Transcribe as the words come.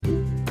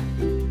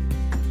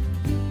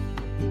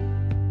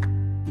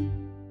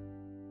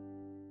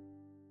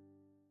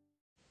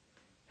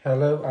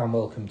Hello and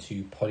welcome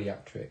to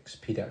Podiatrics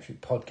Pediatric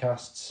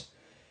Podcasts.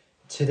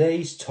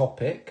 Today's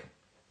topic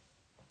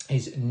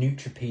is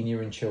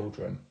neutropenia in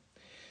children.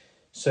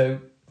 So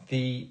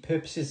the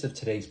purposes of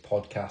today's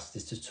podcast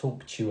is to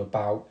talk to you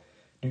about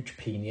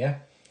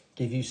neutropenia,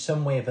 give you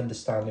some way of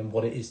understanding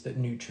what it is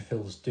that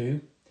neutrophils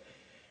do,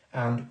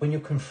 and when you're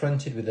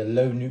confronted with a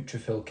low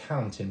neutrophil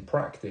count in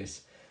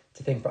practice,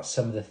 to think about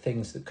some of the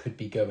things that could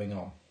be going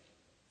on.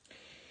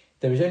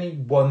 There is only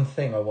one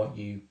thing I want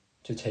you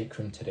to take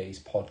from today's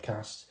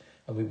podcast,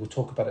 and we will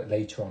talk about it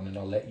later on and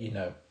I'll let you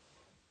know.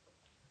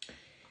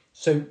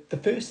 So the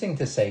first thing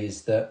to say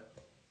is that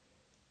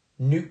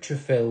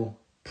neutrophil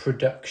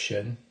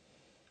production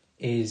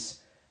is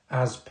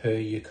as per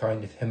your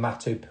kind of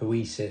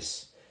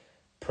hematopoiesis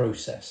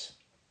process,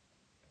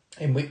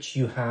 in which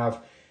you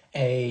have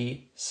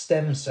a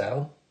stem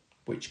cell,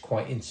 which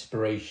quite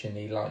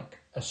inspirationally, like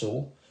us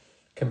all,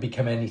 can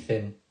become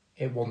anything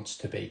it wants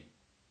to be.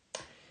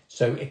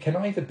 So it can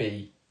either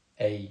be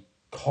a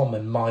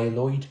common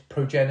myeloid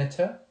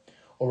progenitor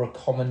or a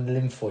common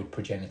lymphoid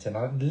progenitor.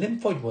 Now, the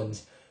lymphoid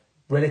one's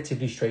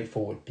relatively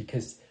straightforward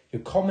because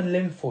your common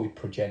lymphoid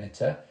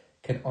progenitor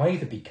can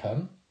either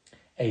become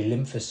a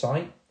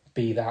lymphocyte,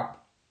 be that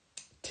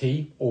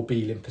T or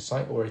B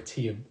lymphocyte, or a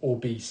T or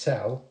B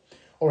cell,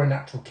 or a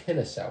natural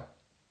killer cell.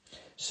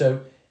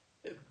 So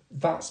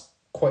that's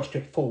quite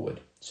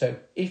straightforward. So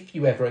if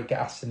you ever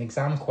get asked an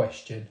exam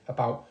question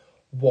about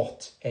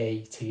what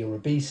a T or a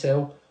B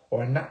cell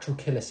or a natural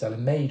killer cell are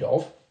made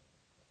of,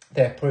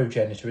 their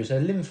progenitor is a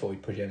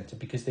lymphoid progenitor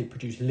because they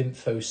produce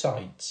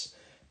lymphocytes,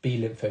 B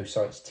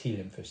lymphocytes, T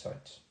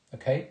lymphocytes,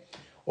 okay?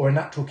 Or a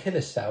natural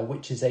killer cell,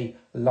 which is a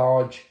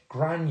large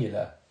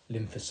granular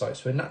lymphocyte.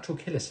 So a natural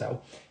killer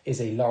cell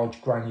is a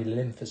large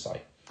granular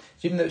lymphocyte.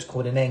 So even though it's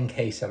called an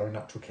NK cell or a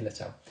natural killer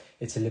cell,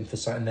 it's a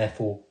lymphocyte and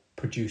therefore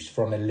produced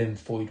from a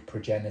lymphoid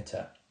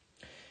progenitor.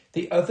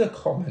 The other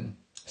common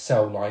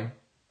cell line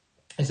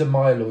is a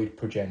myeloid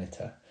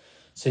progenitor.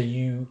 So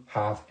you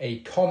have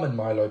a common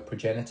myeloid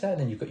progenitor, and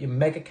then you've got your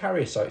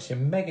megakaryocytes. Your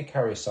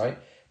megakaryocyte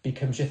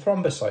becomes your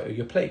thrombocyte or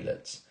your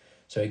platelets.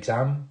 So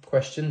exam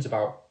questions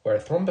about where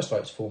a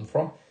thrombocyte's formed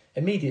from,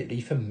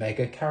 immediately for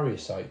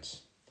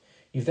megakaryocytes.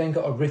 You've then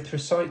got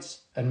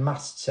erythrocytes and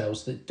mast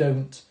cells that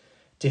don't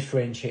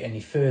differentiate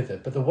any further,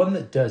 but the one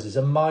that does is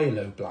a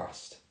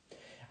myeloblast.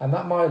 And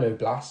that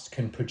myeloblast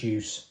can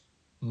produce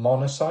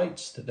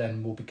monocytes that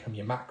then will become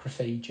your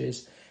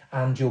macrophages,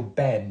 and your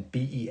BEN,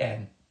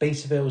 B-E-N,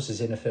 basophils,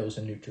 eosinophils,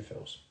 and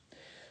neutrophils.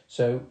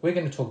 So we're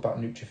going to talk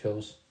about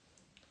neutrophils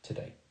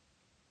today.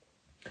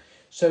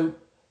 So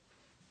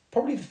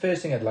probably the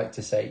first thing I'd like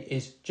to say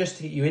is, just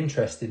to get you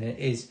interested in it,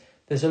 is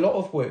there's a lot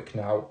of work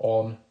now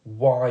on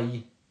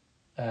why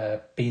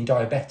being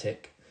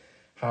diabetic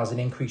has an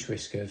increased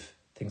risk of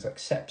things like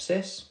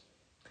sepsis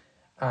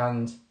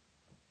and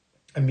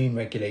immune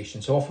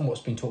regulation. So often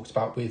what's been talked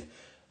about with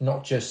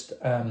not just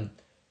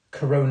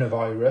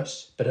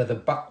coronavirus, but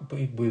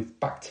with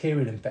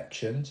bacterial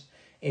infections,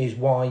 is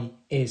why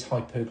is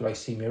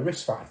hypoglycemia a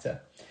risk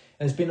factor.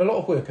 And there's been a lot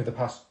of work over the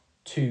past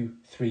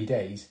 2-3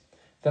 days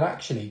that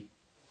actually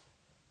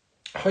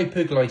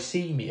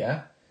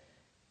hypoglycemia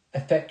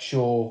affects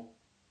your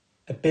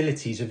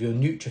abilities of your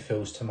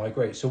neutrophils to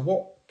migrate. So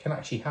what can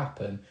actually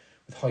happen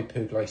with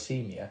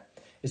hypoglycemia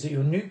is that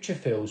your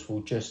neutrophils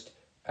will just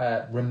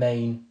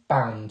remain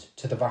bound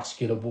to the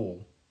vascular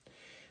wall.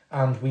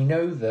 And we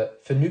know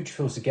that for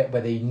neutrophils to get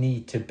where they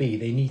need to be,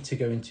 they need to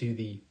go into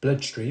the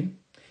bloodstream,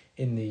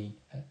 in the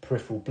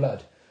peripheral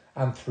blood,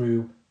 and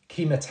through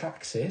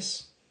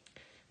chemotaxis,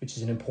 which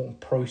is an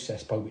important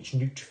process by which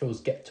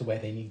neutrophils get to where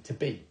they need to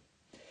be.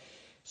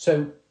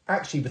 So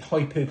actually with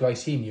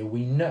hypoglycemia,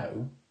 we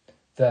know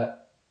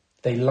that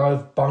they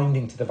love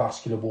binding to the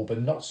vascular wall,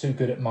 but not so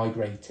good at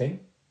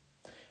migrating,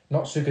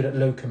 not so good at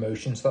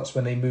locomotion, so that's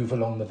when they move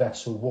along the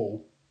vessel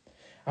wall,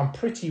 and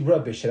pretty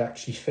rubbish at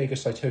actually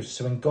phagocytosis,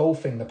 so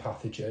engulfing the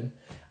pathogen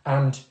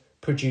and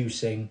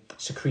producing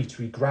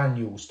secretory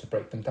granules to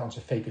break them down, so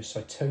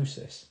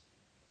phagocytosis.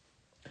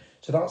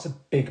 So that's a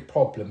big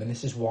problem, and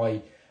this is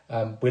why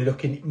we're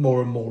looking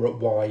more and more at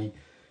why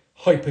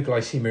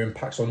hypoglycemia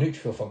impacts on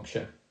neutrophil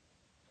function.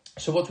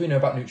 So what do we know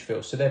about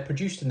neutrophils? So they're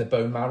produced in the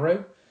bone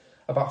marrow.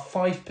 About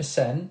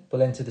 5%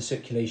 will enter the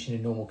circulation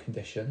in normal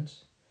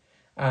conditions,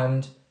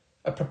 and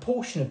a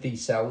proportion of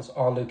these cells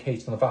are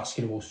located on the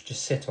vascular wall, so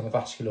just sit on the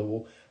vascular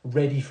wall,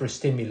 ready for a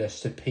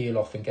stimulus to peel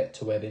off and get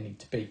to where they need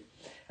to be.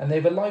 And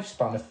they have a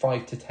lifespan of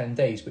 5 to 10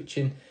 days, which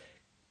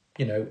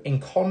in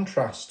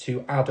contrast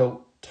to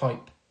adult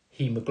type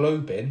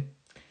hemoglobin,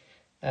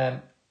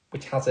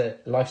 which has a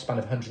lifespan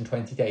of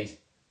 120 days,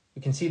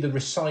 we can see the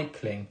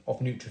recycling of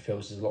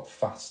neutrophils is a lot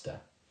faster.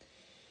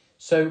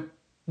 So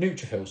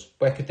neutrophils,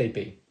 where could they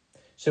be?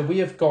 So we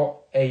have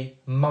got a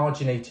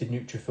marginated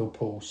neutrophil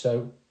pool.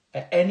 So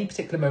at any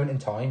particular moment in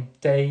time,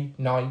 day,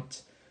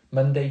 night,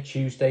 Monday,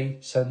 Tuesday,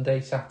 Sunday,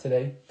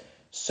 Saturday,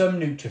 some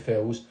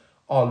neutrophils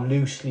are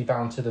loosely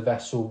bound to the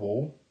vessel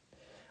wall,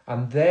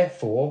 and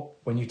therefore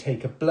when you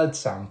take a blood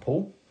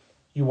sample,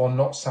 you are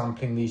not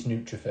sampling these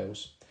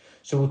neutrophils.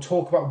 So we'll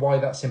talk about why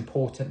that's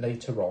important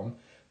later on.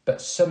 But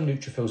some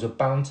neutrophils are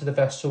bound to the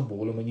vessel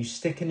wall, and when you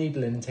stick a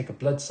needle in and take a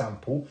blood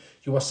sample,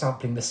 you are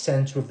sampling the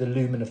centre of the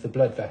lumen of the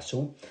blood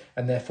vessel,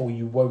 and therefore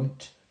you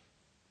won't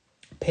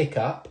pick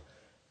up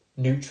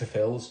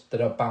neutrophils that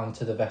are bound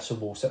to the vessel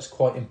wall. So that's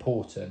quite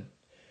important.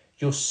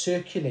 Your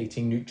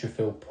circulating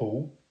neutrophil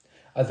pool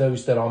are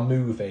those that are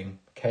moving,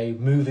 okay,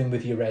 moving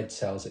with your red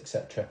cells,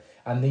 etc.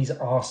 And these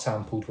are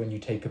sampled when you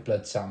take a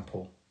blood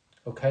sample,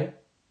 okay?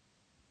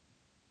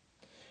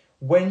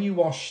 When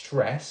you are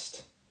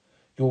stressed,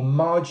 your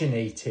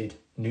marginated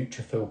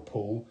neutrophil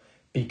pool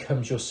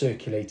becomes your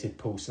circulated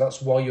pool. So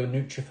that's why your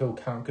neutrophil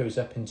count goes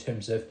up in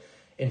terms of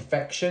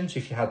infection. So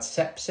if you had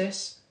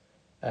sepsis,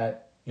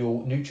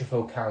 your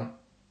neutrophil count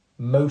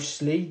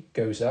mostly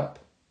goes up.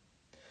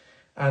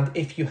 And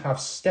if you have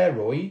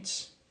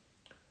steroids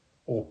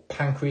or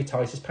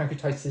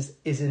pancreatitis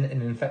isn't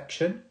an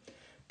infection,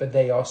 but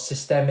they are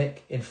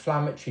systemic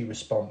inflammatory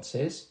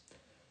responses,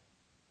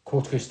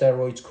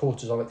 corticosteroids,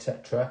 cortisol,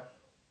 etc.,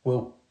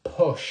 will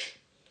push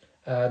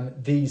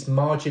these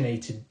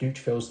marginated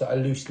neutrophils that are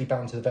loosely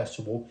bound to the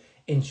vessel wall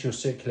into your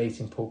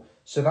circulating pool.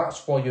 So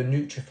that's why your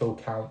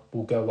neutrophil count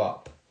will go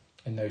up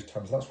in those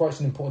times. That's why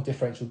it's an important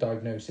differential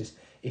diagnosis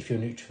if your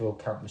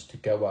neutrophil count was to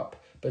go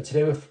up. But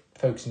today we're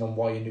focusing on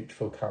why your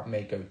neutrophil count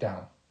may go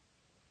down.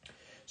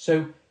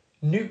 So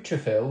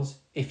neutrophils,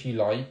 if you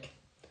like,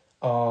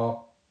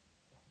 are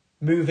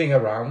moving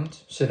around.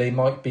 So they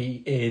might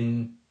be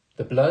in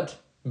the blood,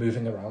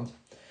 moving around.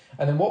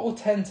 And then what will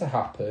tend to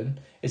happen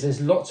is there's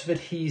lots of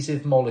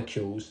adhesive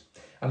molecules,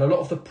 and a lot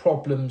of the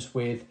problems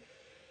with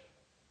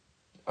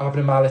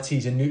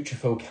abnormalities in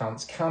neutrophil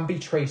counts can be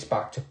traced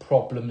back to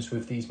problems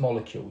with these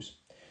molecules.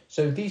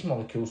 So these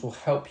molecules will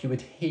help you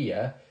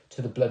adhere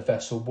to the blood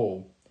vessel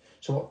wall.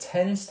 So what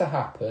tends to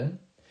happen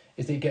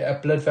is that you get a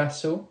blood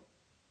vessel,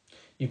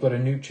 you've got a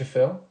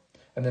neutrophil,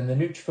 and then the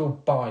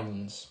neutrophil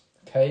binds,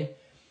 okay,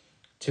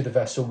 to the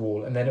vessel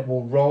wall, and then it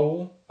will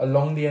roll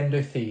along the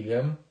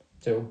endothelium.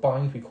 So it will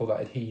bind, we call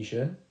that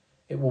adhesion.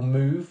 It will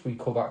move, we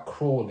call that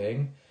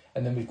crawling.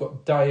 And then we've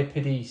got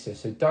diapedesis.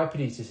 So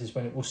diapedesis is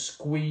when it will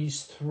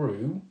squeeze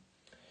through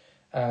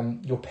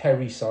your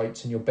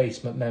pericytes and your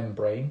basement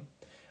membrane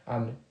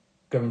and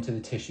go into the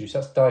tissue. So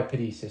that's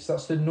diapedesis.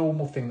 That's the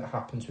normal thing that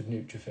happens with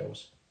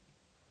neutrophils.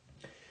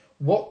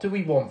 What do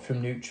we want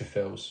from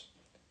neutrophils?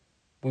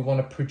 We want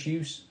to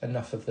produce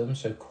enough of them,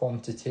 so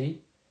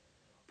quantity.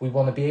 We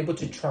want to be able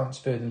to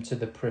transfer them to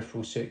the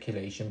peripheral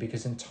circulation,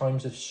 because in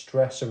times of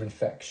stress or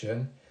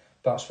infection,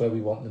 that's where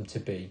we want them to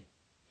be.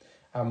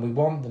 And we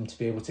want them to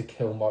be able to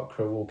kill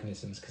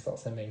microorganisms, because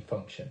that's their main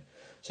function.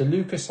 So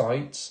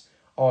leukocytes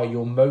are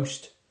your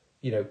most,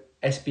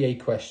 SBA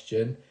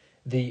question,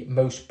 the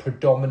most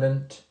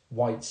predominant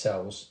white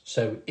cells.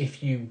 So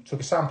if you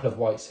took a sample of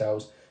white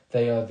cells,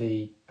 they are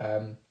the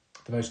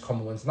most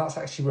common ones. And that's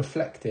actually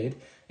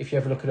reflected, if you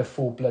ever look at a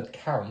full blood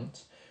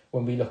count,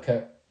 when we look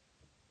at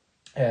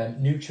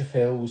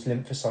neutrophils,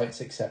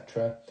 lymphocytes,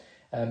 etc.,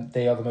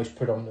 they are the most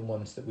predominant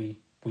ones that we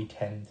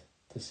tend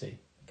to see,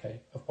 okay,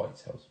 of white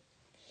cells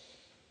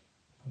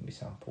when we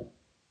sample.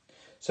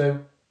 So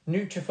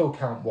neutrophil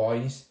count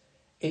wise,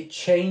 it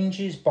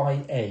changes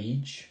by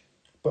age,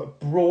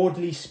 but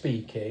broadly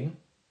speaking,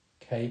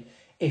 okay,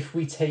 if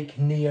we take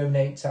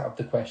neonates out of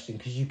the question,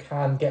 because you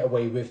can get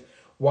away with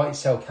white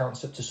cell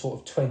counts up to sort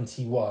of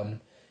 21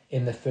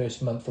 in the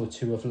first month or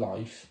two of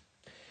life,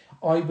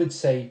 I would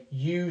say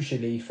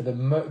usually for the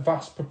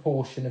vast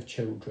proportion of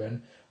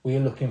children, we are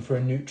looking for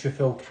a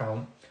neutrophil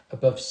count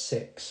above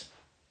 6,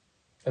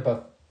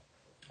 above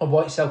a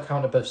white cell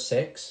count above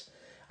 6,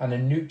 and a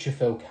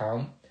neutrophil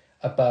count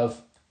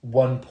above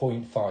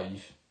 1.5,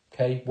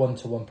 okay, 1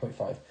 to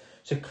 1.5.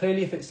 So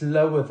clearly if it's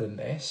lower than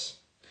this,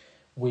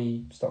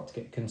 we start to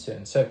get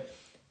concerned. So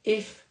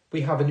if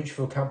we have a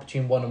neutrophil count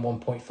between 1 and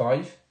 1.5,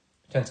 we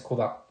tend to call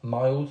that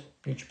mild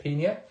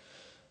neutropenia.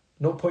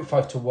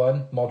 0.5 to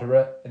 1,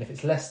 moderate, and if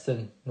it's less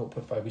than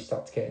 0.5, we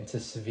start to get into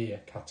severe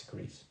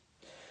categories.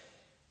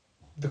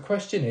 The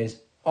question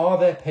is, are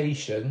there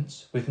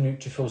patients with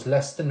neutrophils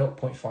less than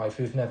 0.5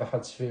 who've never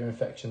had severe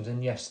infections?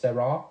 And yes, there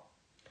are.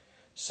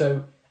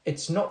 So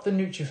it's not the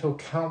neutrophil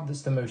count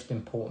that's the most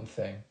important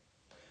thing,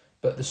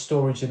 but the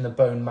storage in the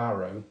bone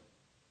marrow,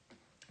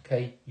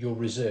 okay, your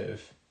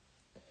reserve.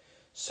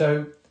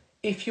 So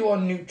if you are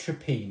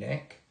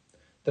neutropenic,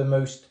 the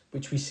most,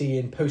 which we see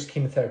in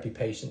post-chemotherapy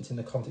patients in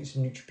the context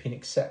of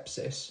neutropenic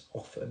sepsis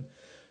often.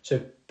 So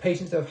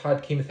patients that have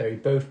had chemotherapy,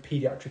 both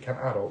paediatric and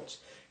adults,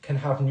 can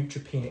have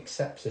neutropenic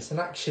sepsis. And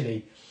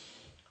actually,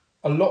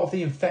 a lot of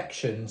the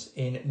infections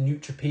in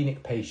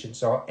neutropenic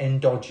patients are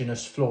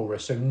endogenous flora,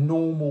 so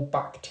normal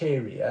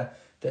bacteria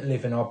that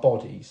live in our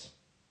bodies.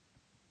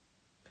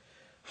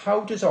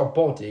 How does our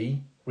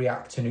body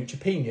react to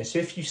neutropenia? So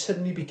if you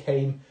suddenly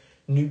became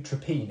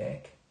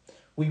neutropenic,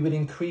 we would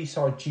increase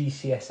our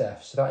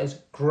GCSF. So that is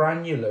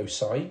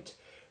granulocyte.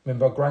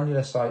 Remember, our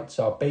granulocytes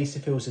are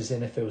basophils,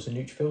 eosinophils, and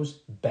neutrophils.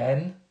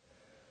 Ben.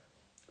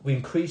 We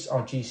increase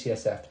our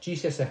GCSF.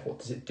 GCSF, what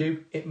does it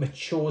do? It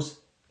matures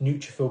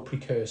neutrophil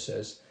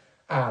precursors.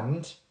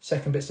 And,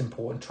 second bit's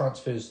important,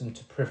 transfers them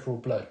to peripheral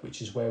blood, which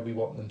is where we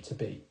want them to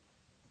be.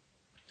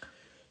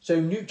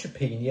 So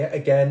neutropenia,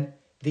 again,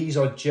 these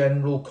are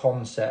general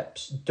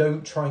concepts.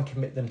 Don't try and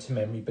commit them to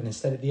memory, but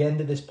instead at the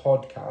end of this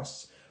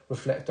podcast,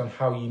 reflect on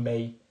how you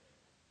may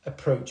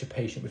approach a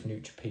patient with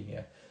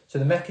neutropenia. So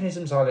the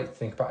mechanisms I like to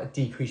think about are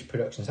decreased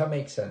production. Does that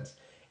make sense?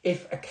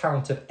 If a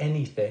count of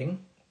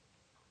anything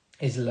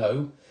is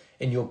low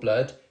in your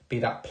blood, be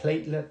that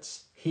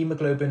platelets,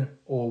 hemoglobin,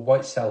 or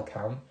white cell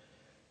count,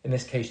 in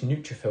this case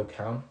neutrophil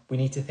count, we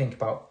need to think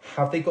about,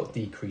 have they got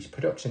decreased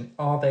production?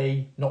 Are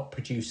they not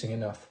producing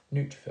enough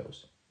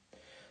neutrophils?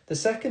 The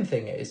second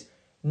thing is,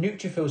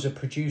 neutrophils are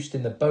produced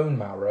in the bone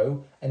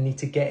marrow and need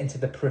to get into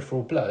the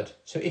peripheral blood.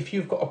 So if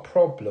you've got a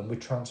problem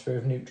with transfer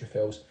of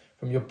neutrophils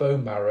from your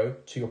bone marrow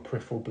to your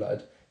peripheral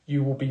blood,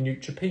 you will be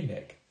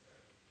neutropenic.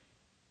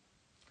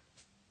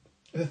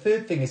 The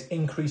third thing is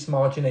increased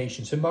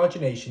margination. So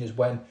margination is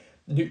when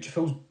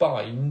neutrophils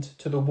bind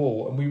to the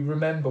wall, and we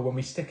remember when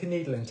we stick a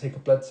needle and take a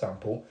blood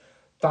sample,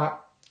 that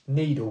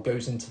needle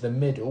goes into the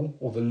middle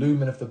or the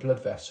lumen of the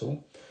blood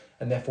vessel,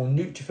 and therefore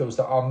neutrophils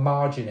that are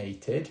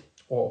marginated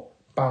or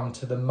bound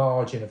to the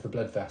margin of the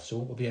blood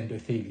vessel or the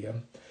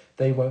endothelium,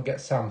 they won't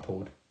get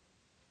sampled.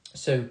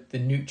 So the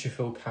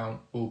neutrophil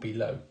count will be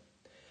low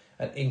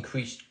and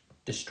increased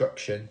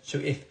destruction. So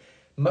if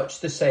much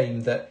the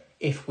same that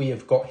if we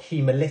have got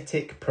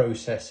hemolytic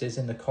processes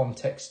in the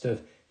context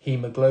of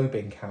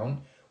hemoglobin count,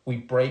 we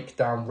break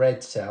down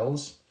red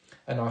cells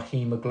and our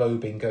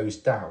hemoglobin goes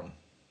down.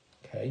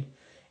 Okay,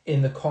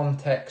 in the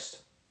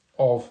context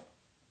of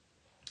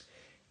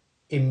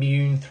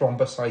immune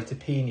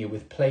thrombocytopenia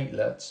with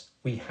platelets,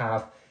 we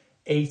have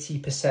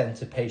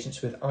 80% of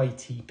patients with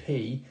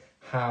ITP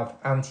have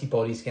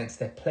antibodies against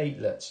their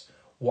platelets.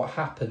 What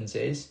happens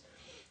is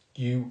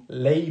you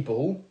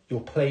label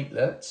your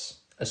platelets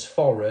as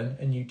foreign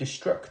and you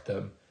destruct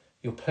them.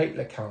 Your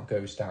platelet count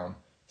goes down.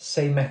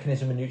 Same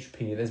mechanism in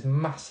neutropenia. There's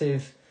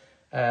massive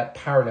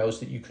parallels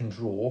that you can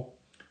draw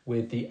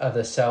with the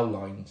other cell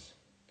lines.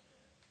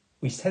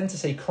 We tend to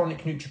say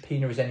chronic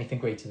neutropenia is anything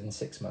greater than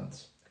 6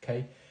 months,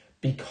 okay?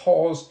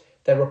 Because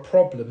there are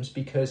problems,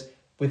 because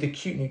with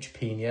acute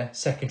neutropenia,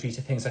 secondary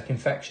to things like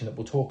infection that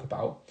we'll talk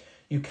about,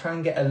 you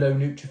can get a low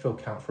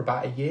neutrophil count for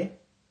about a year,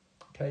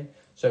 okay?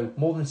 So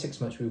more than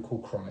 6 months we would call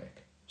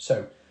chronic.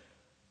 So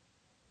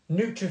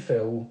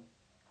neutrophil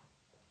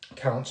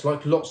counts,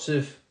 like lots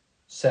of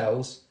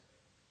cells,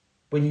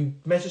 when you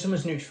measure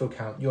someone's neutrophil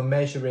count, you're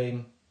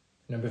measuring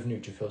the number of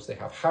neutrophils they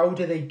have. How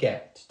do they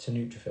get to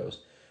neutrophils?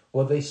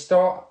 Well, they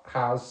start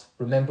as,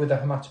 remember with the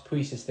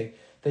hematopoiesis thing,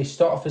 they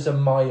start off as a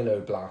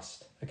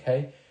myeloblast,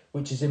 okay?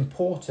 Which is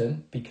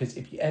important because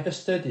if you ever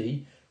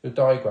study your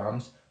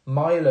diagrams,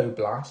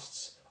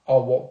 myeloblasts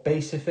are what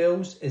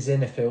basophils,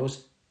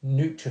 eosinophils,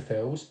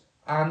 neutrophils,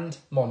 and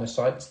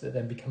monocytes that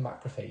then become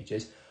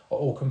macrophages are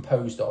all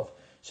composed of.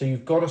 So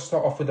you've got to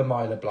start off with a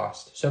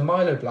myeloblast. So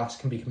myeloblast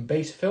can become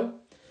basophil,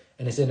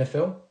 an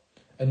eosinophil,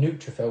 a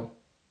neutrophil,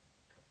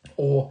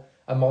 or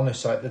a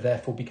monocyte that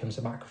therefore becomes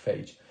a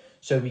macrophage.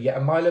 So we get a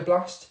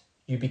myeloblast,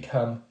 you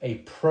become a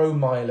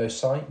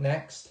promyelocyte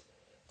next,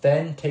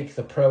 then take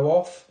the pro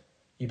off,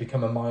 you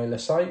become a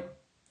myelocyte,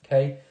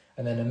 okay,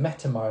 and then a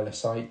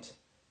metamyelocyte,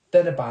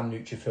 then a band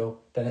neutrophil,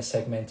 then a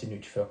segmented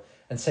neutrophil.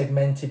 And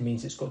segmented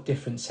means it's got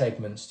different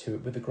segments to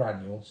it with the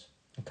granules,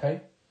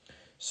 okay?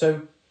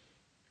 So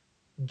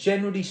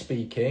generally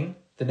speaking,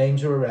 the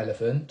names are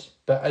irrelevant,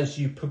 but as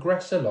you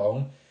progress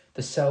along,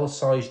 the cell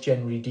size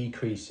generally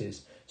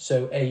decreases.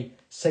 So a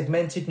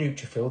segmented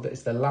neutrophil, that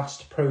is the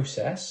last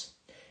process,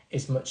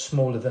 is much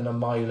smaller than a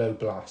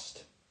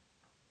myeloblast.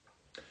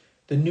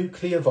 The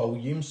nuclear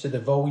volume, so the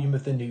volume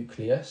of the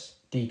nucleus,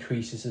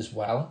 decreases as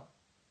well,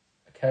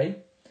 okay?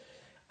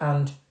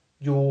 And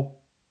your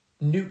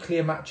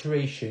nuclear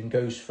maturation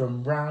goes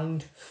from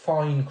round,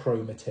 fine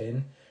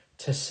chromatin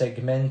to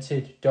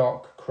segmented,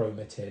 dark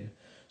chromatin.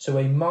 So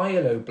a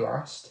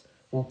myeloblast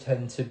will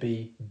tend to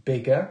be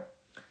bigger,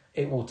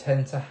 it will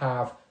tend to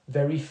have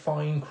very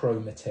fine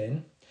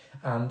chromatin,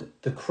 and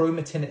the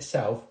chromatin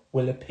itself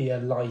will appear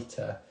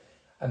lighter.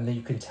 And then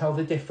you can tell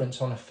the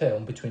difference on a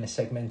film between a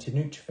segmented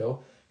neutrophil,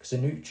 because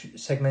a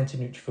segmented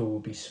neutrophil will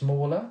be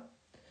smaller,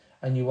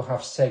 and you will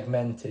have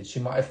segmented. So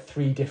you might have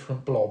 3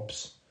 different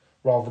blobs,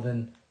 rather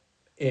than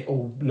it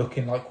all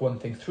looking like one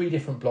thing. 3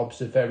 different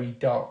blobs of very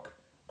dark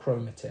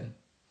chromatin.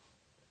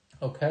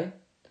 Okay?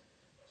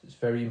 So it's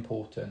very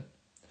important.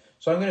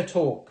 So I'm going to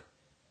talk,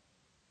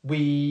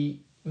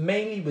 we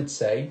mainly would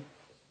say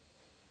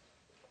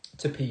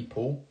to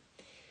people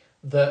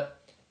that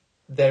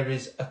there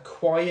is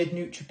acquired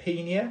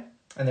neutropenia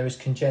and there is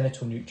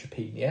congenital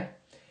neutropenia.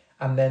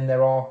 And then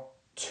there are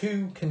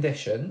 2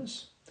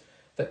 conditions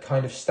that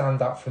kind of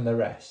stand out from the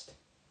rest.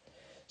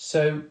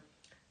 So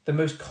the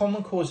most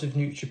common cause of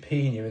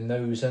neutropenia in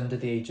those under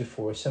the age of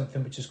 4 is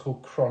something which is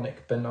called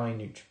chronic benign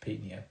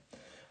neutropenia.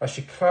 I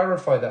should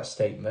clarify that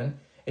statement.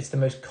 It's the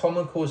most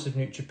common cause of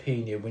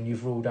neutropenia when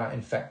you've ruled out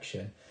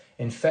infection.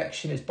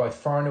 Infection is by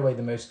far and away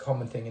the most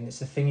common thing, and it's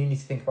the thing you need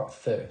to think about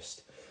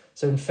first.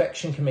 So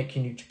infection can make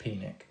you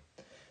neutropenic.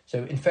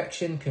 So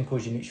infection can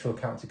cause your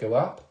neutrophil count to go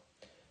up.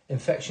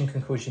 Infection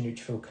can cause your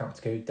neutrophil count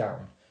to go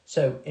down.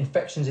 So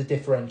infection is a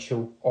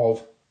differential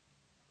of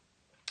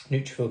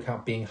neutrophil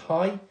count being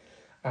high,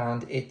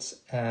 and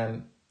it's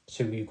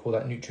so you call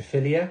that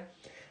neutrophilia,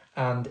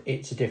 and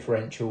it's a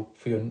differential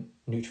for your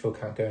neutrophil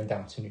count going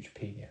down to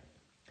neutropenia.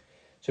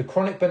 So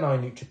chronic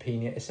benign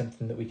neutropenia is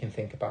something that we can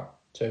think about.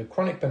 So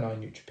chronic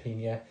benign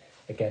neutropenia,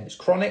 again, it's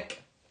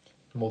chronic,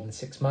 more than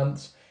 6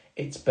 months.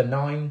 It's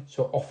benign,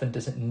 so it often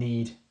doesn't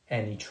need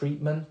any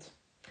treatment.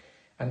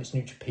 And it's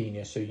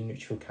neutropenia, so your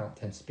neutrophil count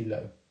tends to be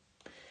low.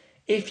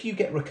 If you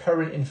get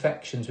recurrent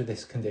infections with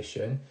this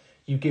condition,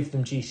 you give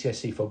them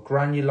GCSE for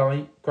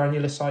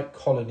granulocyte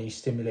colony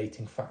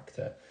stimulating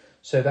factor.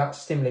 So that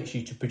stimulates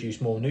you to produce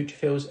more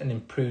neutrophils and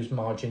improves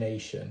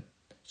migration.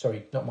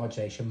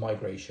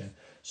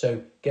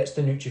 So gets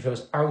the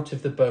neutrophils out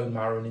of the bone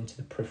marrow and into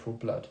the peripheral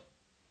blood.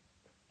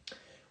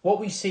 What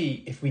we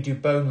see if we do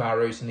bone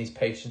marrows in these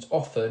patients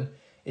often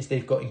is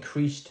they've got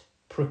increased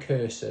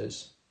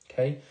precursors,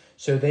 okay?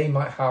 So they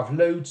might have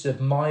loads of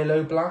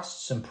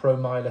myeloblasts and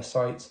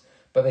promyelocytes,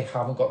 but they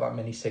haven't got that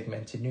many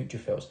segmented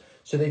neutrophils.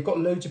 So they've got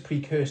loads of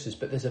precursors,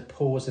 but there's a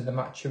pause in the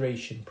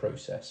maturation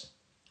process,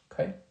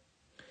 okay?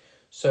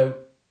 So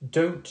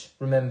don't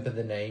remember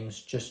the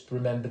names, just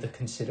remember the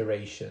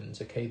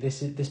considerations, okay?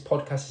 This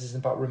podcast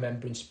isn't about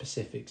remembering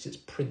specifics, it's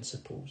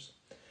principles.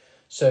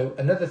 So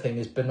another thing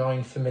is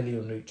benign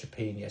familial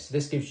neutropenia. So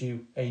this gives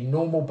you a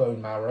normal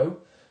bone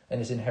marrow and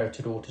is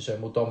inherited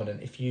autosomal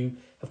dominant. If you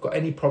have got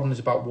any problems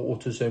about what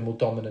autosomal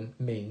dominant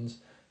means,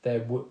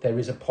 there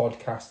is a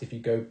podcast, if you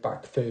go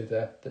back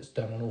further, that's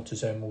done on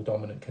autosomal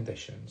dominant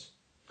conditions.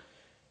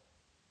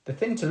 The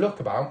thing to look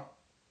about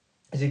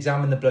is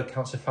examine the blood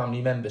counts of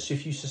family members. So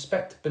if you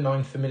suspect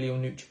benign familial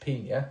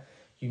neutropenia,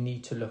 you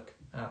need to look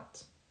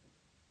at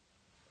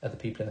other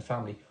people in the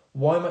family.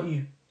 Why might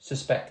you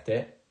suspect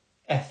it?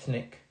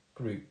 Ethnic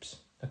groups,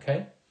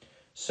 okay?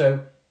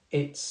 So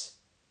it's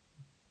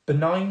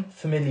benign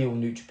familial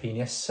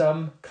neutropenia.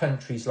 Some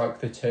countries like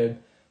the term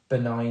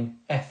benign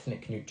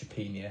ethnic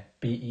neutropenia,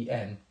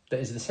 BEN. That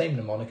is the same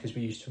mnemonic as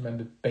we used to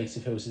remember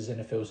basophils,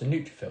 eosinophils and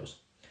neutrophils.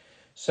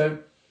 So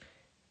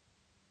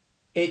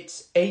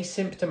it's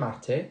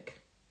asymptomatic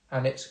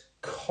and it's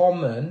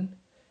common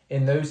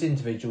in those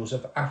individuals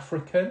of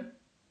African,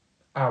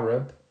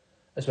 Arab,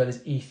 as well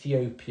as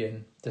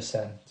Ethiopian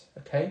descent,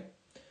 okay?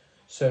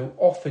 So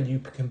often you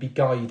can be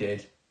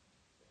guided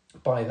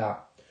by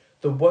that.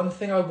 The one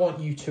thing I want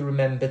you to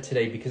remember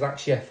today, because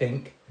actually I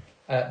think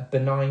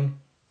benign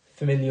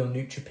familial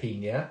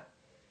neutropenia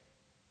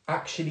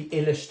actually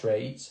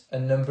illustrates a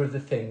number of the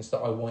things that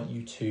I want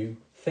you to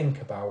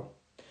think about.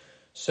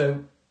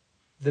 So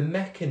the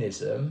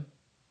mechanism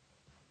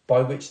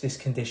by which this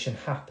condition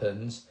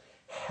happens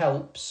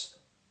helps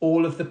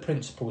all of the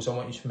principles I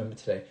want you to remember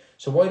today.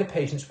 So why do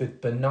patients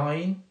with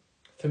benign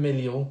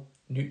familial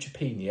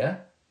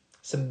neutropenia,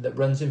 something that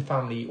runs in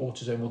family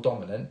autosomal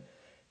dominant,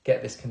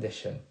 get this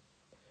condition?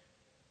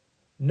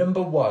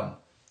 Number one,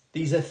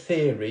 these are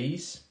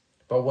theories,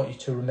 but I want you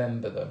to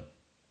remember them.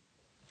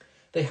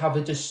 They have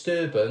a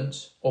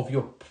disturbance of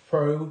your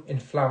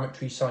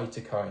pro-inflammatory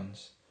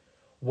cytokines.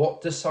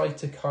 What do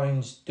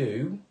cytokines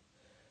do?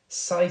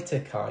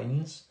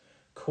 Cytokines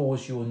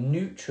cause your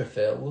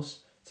neutrophils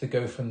to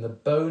go from the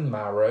bone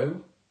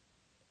marrow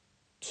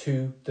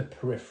to the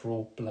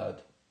peripheral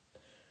blood.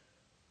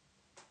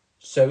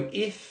 So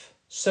if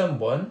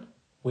someone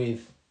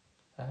with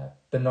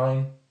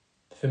benign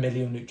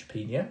familial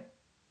neutropenia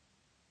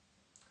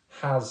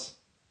has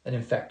an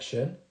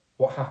infection,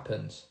 what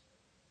happens?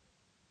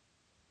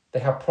 They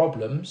have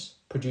problems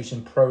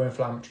producing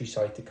pro-inflammatory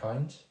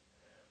cytokines.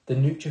 The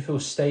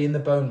neutrophils stay in the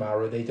bone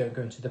marrow, they don't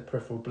go into the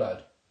peripheral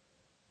blood.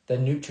 Their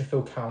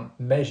neutrophil count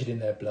measured in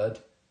their blood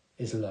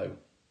is low.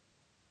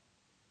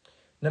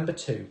 Number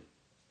two,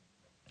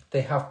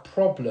 they have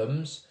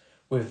problems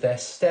with their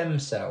stem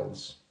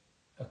cells,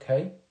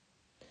 okay?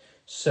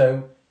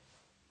 So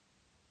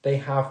they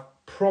have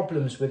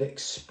problems with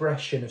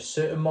expression of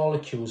certain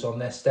molecules on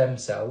their stem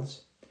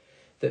cells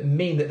that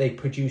mean that they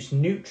produce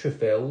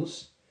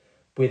neutrophils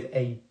with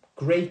a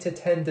greater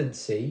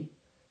tendency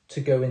to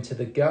go into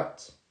the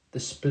gut, the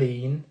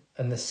spleen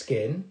and the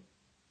skin,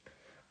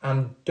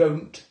 and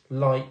don't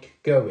like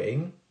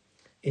going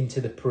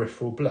into the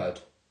peripheral blood.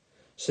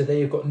 So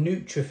they have got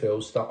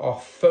neutrophils that are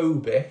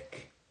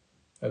phobic,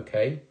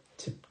 okay,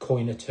 to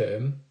coin a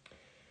term,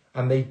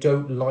 and they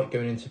don't like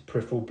going into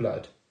peripheral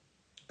blood,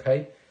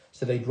 okay?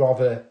 So they'd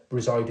rather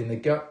reside in the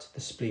gut, the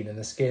spleen and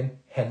the skin,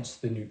 hence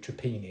the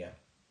neutropenia.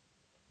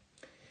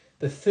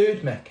 The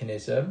third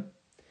mechanism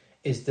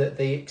is that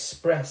they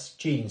express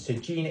genes. So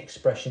gene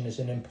expression is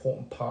an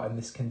important part in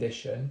this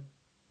condition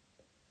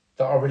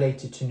that are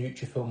related to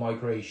neutrophil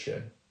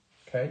migration,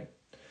 okay?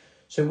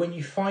 So when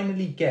you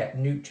finally get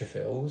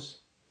neutrophils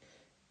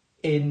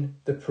in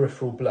the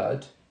peripheral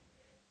blood,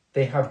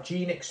 they have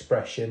gene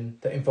expression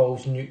that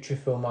involves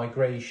neutrophil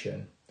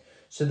migration.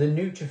 So the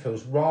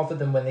neutrophils, rather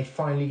than when they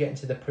finally get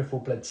into the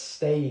peripheral blood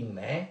staying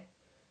there,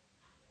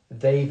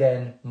 they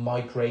then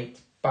migrate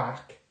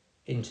back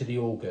into the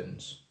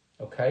organs.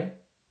 okay?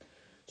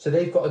 So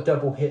they've got a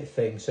double hit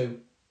thing. So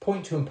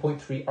point 2 and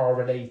point 3 are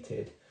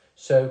related.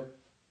 So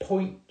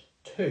point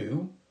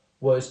 2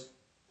 was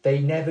they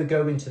never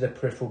go into the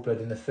peripheral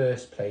blood in the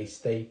first place.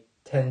 They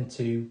tend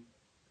to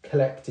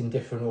collect in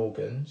different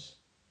organs.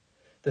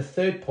 The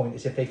third point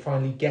is if they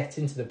finally get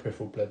into the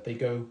peripheral blood, they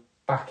go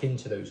back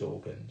into those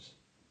organs.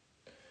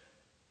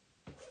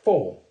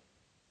 4,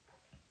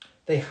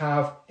 they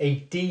have a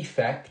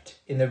defect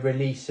in the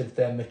release of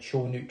their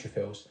mature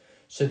neutrophils.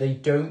 So they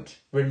don't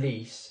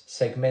release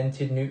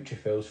segmented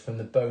neutrophils from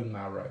the bone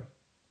marrow,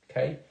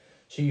 okay?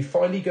 So you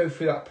finally go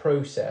through that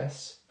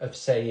process of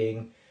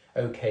saying,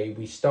 okay,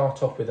 we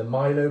start off with a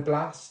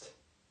myeloblast,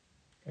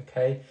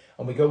 okay?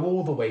 And we go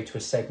all the way to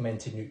a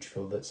segmented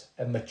neutrophil that's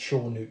a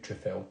mature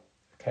neutrophil,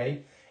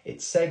 okay?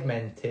 It's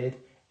segmented,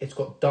 it's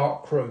got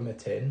dark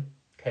chromatin,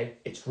 okay?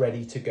 It's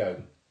ready to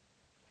go.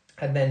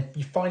 And then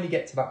you finally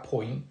get to that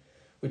point,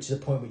 which is a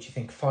point which you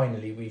think,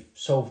 finally, we've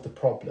solved the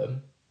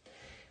problem.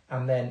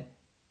 And then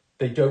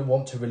they don't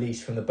want to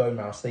release from the bone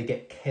marrow, so they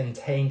get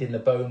contained in the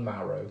bone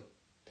marrow.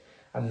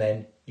 And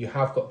then you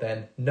have got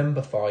then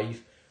number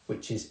 5,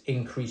 which is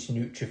increased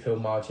neutrophil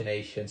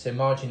margination. So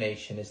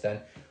margination is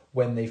then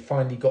when they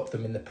finally got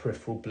them in the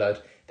peripheral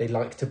blood, they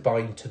like to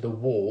bind to the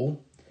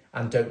wall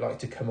and don't like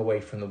to come away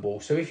from the wall.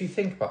 So if you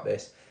think about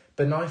this,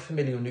 benign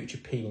familial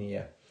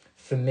neutropenia,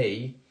 for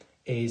me,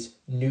 is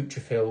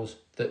neutrophils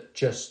that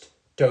just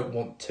don't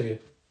want to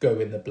go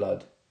in the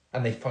blood.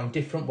 And they find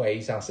different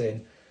ways, as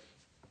in,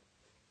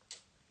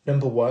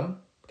 number 1,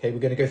 okay, we're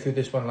going to go through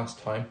this one last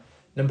time.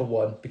 Number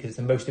 1, because it's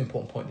the most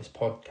important point in this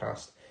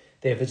podcast,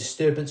 they have a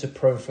disturbance of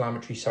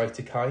pro-inflammatory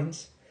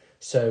cytokines.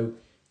 So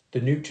the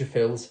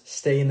neutrophils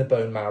stay in the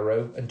bone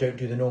marrow and don't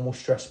do the normal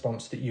stress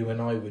response that you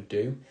and I would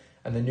do.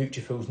 And the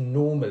neutrophils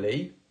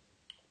normally,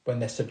 when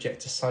they're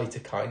subject to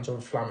cytokines or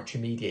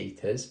inflammatory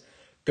mediators,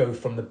 go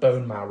from the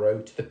bone marrow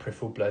to the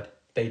peripheral blood.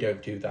 They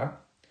don't do that.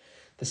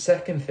 The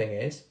second thing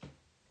is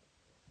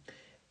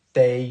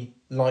they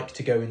like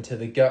to go into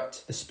the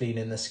gut, the spleen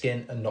and the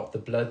skin and not the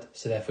blood.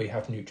 So therefore you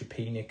have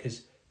neutropenia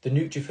because the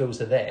neutrophils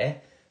are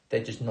there,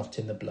 they're just not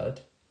in the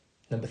blood.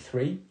 Number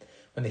 3,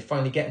 when they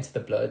finally get into the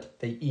blood,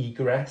 they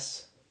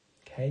egress,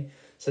 okay?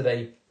 So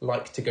they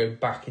like to go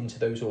back into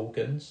those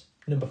organs.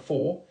 Number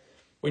 4,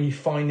 when you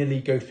finally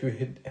go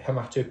through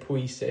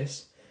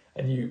hematopoiesis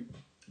and you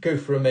go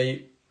from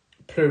a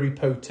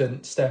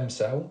pluripotent stem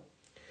cell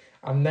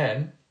and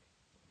then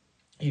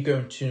you go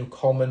into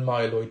common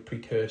myeloid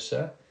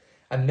precursor,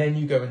 and then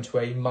you go into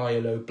a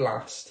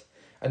myeloblast,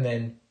 and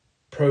then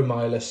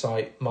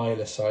promyelocyte,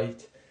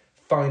 myelocyte,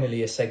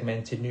 finally a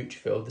segmented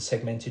neutrophil. The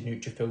segmented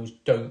neutrophils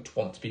don't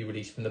want to be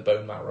released from the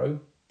bone marrow,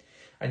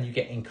 and you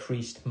get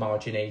increased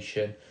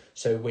margination.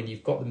 So when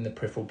you've got them in the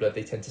peripheral blood,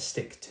 they tend to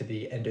stick to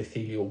the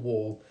endothelial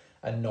wall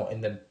and not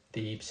in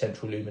the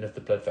central lumen of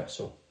the blood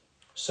vessel.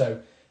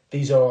 So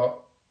these are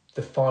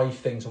the 5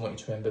 things I want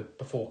you to remember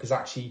before, because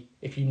actually,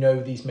 if you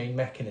know these main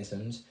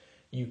mechanisms,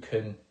 you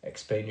can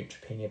explain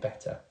neutropenia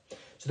better.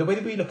 So the way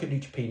that we look at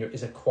neutropenia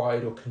is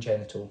acquired or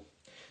congenital.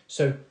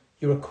 So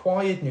your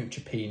acquired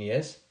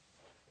neutropenias,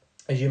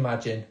 as you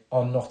imagine,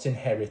 are not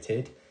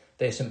inherited.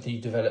 They're something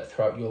you develop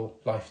throughout your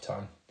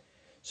lifetime.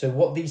 So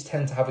what these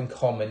tend to have in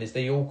common is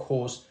they all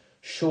cause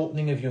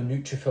shortening of your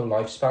neutrophil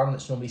lifespan.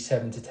 That's normally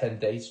 7 to 10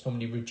 days. It's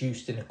normally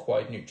reduced in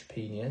acquired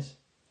neutropenias.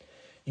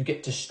 You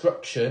get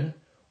destruction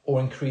or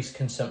increased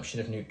consumption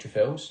of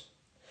neutrophils,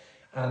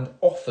 and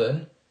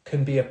often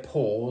can be a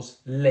pause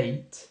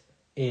late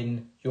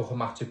in your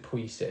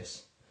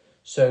hematopoiesis.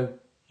 So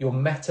your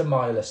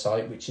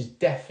metamyelocyte, which is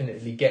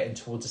definitely getting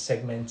towards a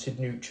segmented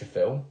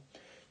neutrophil,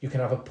 you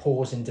can have a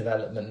pause in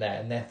development there,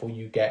 and therefore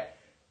you get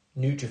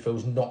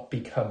neutrophils not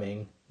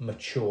becoming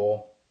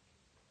mature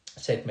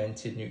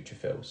segmented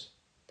neutrophils.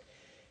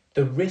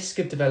 The risk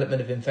of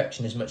development of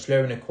infection is much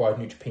lower in acquired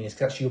neutropenias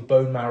because actually your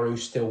bone marrow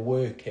is still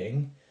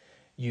working.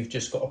 You've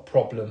just got a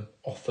problem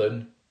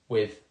often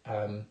with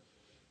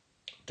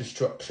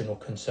destruction or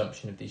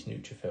consumption of these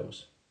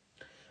neutrophils.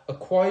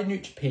 Acquired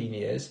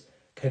neutropenias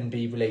can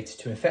be related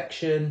to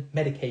infection,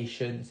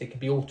 medications, they can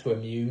be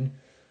autoimmune,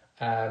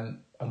 and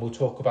we'll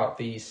talk about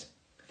these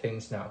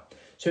things now.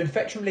 So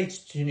infection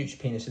related to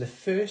neutropenia, so the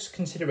first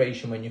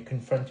consideration when you're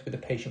confronted with a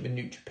patient with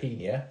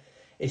neutropenia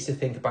is to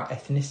think about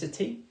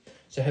ethnicity.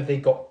 So have they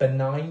got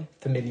benign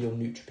familial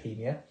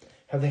neutropenia?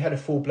 Have they had a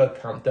full blood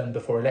count done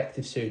before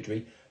elective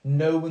surgery?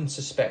 No one's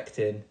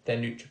suspecting they're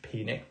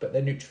neutropenic, but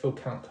their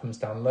neutrophil count comes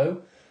down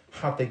low.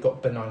 Have they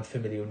got benign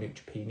familial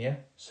neutropenia?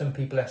 Some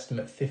people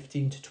estimate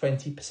 15 to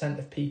 20%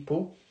 of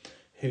people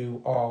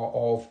who are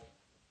of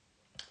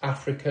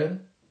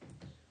African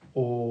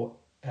or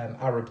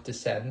Arab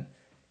descent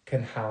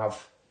can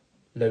have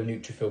low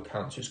neutrophil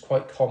counts. So it's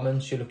quite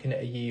common. So you're looking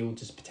at a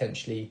yield as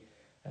potentially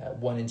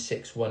 1 in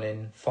 6, 1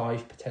 in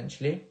 5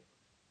 potentially.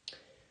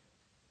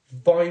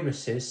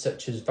 Viruses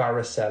such as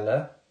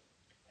varicella,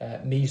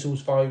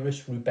 measles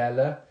virus,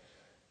 rubella,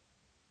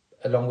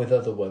 along with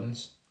other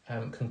ones,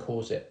 can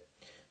cause it.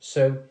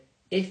 So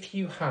if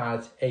you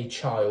had a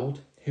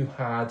child who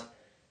had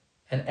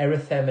an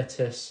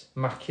erythematous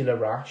macular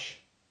rash,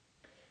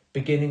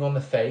 beginning on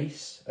the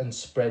face and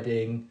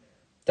spreading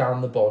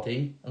down the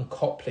body and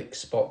Koplik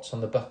spots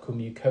on the buccal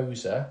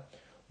mucosa,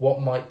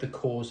 what might the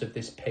cause of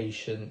this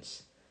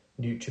patient's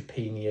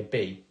neutropenia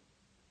be?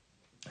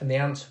 And the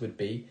answer would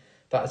be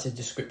that is a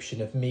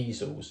description of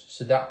measles.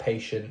 So that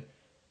patient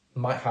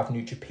might have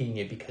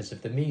neutropenia because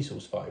of the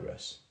measles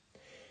virus.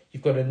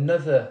 You've got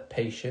another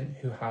patient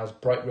who has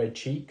bright red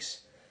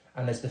cheeks,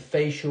 and as the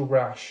facial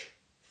rash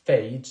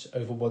fades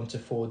over 1 to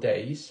 4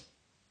 days,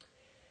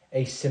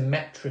 a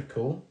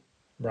symmetrical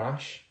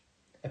rash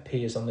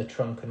appears on the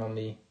trunk and on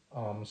the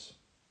arms.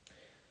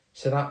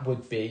 So that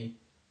would be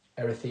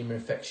erythema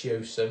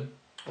infectiosum,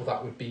 or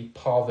that would be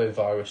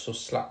parvovirus or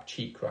slap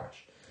cheek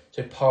rash.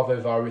 So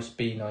parvovirus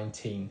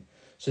B19.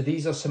 So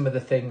these are some of the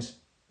things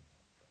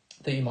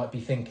that you might be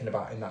thinking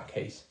about in that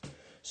case.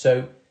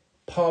 So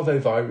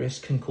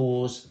parvovirus can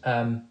cause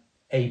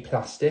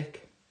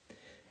aplastic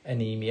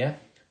anemia.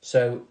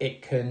 So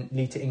it can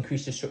lead to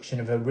increased destruction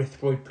of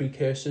erythroid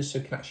precursors, so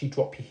it can actually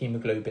drop your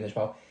hemoglobin as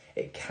well.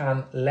 It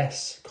can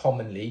less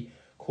commonly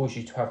cause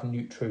you to have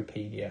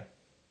neutropenia.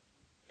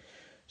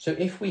 So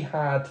if we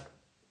had,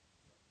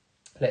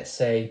 let's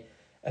say,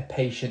 a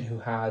patient who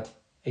had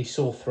a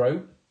sore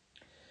throat,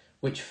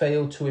 which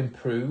failed to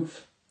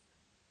improve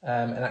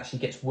and actually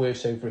gets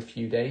worse over a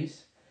few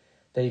days,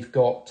 they've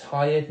got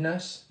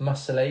tiredness,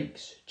 muscle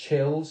aches,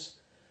 chills,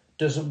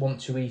 doesn't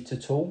want to eat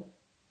at all.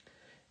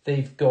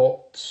 They've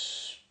got,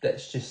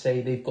 let's just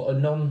say, they've got a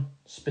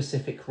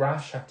non-specific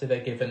rash after they're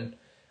given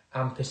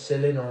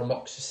ampicillin or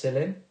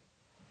amoxicillin.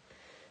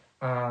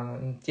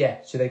 And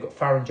yeah, so they've got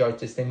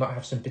pharyngitis. They might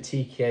have some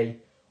petechiae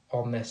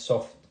on their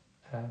soft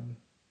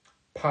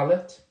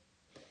palate.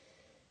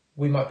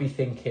 We might be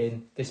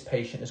thinking this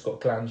patient has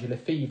got glandular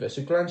fever.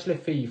 So glandular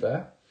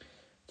fever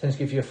tends to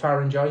give you a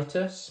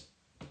pharyngitis,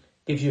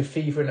 gives you a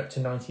fever in up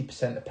to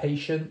 90% of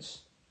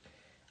patients.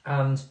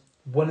 And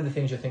one of the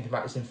things you're thinking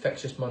about is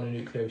infectious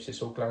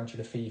mononucleosis or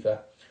glandular fever,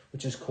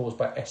 which is caused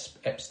by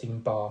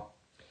Epstein-Barr.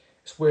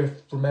 It's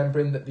worth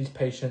remembering that these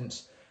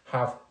patients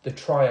have the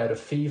triad of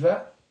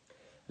fever,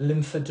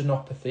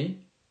 lymphadenopathy,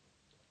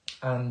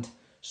 and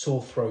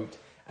sore throat.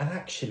 And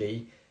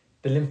actually,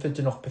 the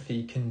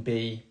lymphadenopathy can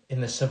be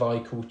in the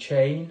cervical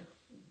chain.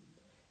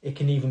 It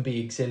can even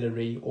be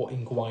axillary or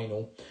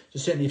inguinal. So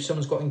certainly if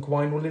someone's got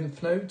inguinal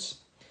lymph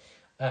nodes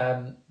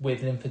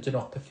with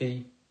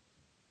lymphadenopathy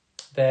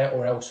there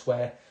or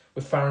elsewhere,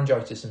 with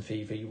pharyngitis and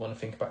fever, you want to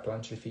think about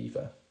glandular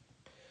fever.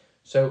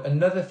 So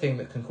another thing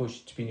that can cause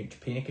you to be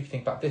neutropenic, if you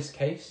think about this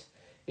case,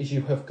 is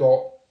you have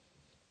got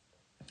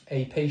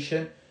a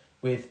patient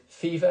with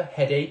fever,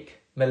 headache,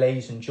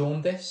 malaise and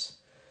jaundice.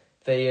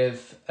 They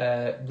have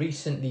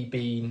recently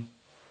been,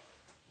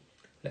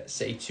 let's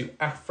say, to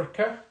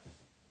Africa,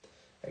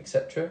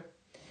 etc.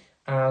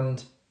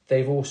 And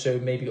they've also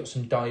maybe got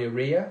some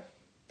diarrhea.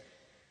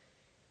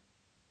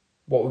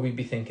 What would we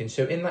be thinking?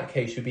 So in that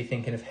case, we'd be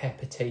thinking of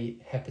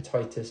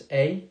hepatitis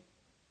A,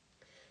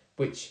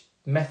 which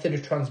method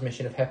of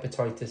transmission of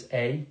hepatitis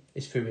A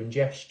is through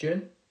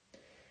ingestion.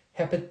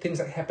 Things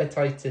like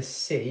hepatitis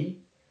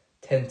C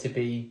tend to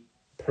be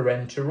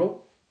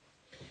parenteral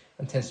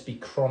and tends to be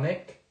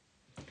chronic.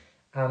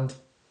 And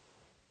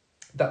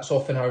that's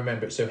often how I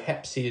remember it. So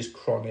hep C is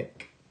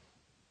chronic.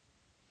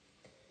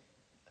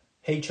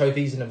 HIV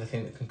is another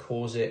thing that can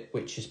cause it,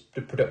 which is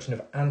the production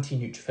of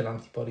anti-neutrophil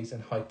antibodies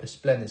and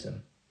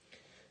hypersplenism.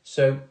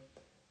 So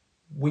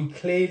we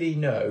clearly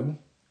know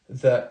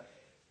that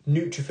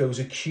neutrophils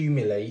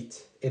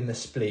accumulate in the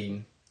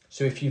spleen.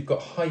 So if you've got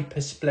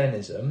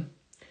hypersplenism,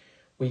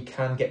 we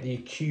can get the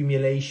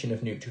accumulation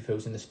of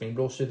neutrophils in the spleen,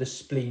 but also the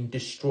spleen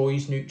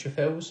destroys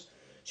neutrophils.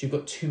 So you've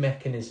got two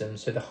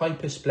mechanisms. So the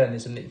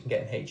hypersplenism that you can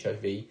get in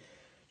HIV,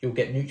 you'll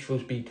get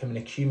neutrophils becoming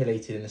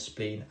accumulated in the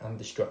spleen and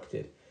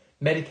destructed.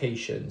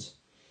 Medications,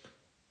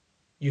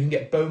 you can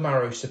get bone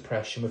marrow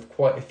suppression with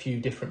quite a few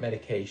different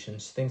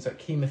medications, things like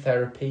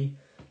chemotherapy,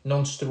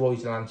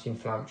 non-steroidal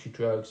anti-inflammatory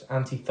drugs,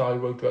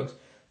 anti-thyroid drugs.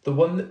 The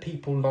one that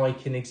people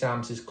like in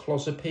exams is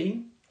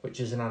clozapine, which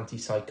is an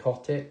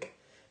antipsychotic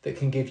that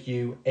can give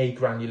you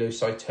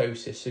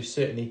agranulocytosis. So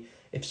certainly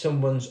if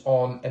someone's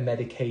on a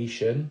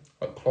medication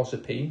like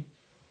clozapine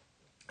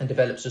and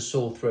develops a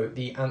sore throat,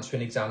 the answer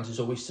in exams is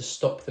always to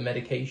stop the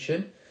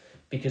medication,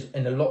 because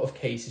in a lot of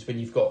cases when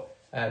you've got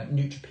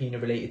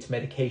neutropenia related to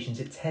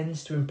medications, it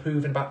tends to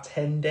improve in about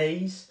 10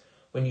 days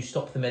when you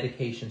stop the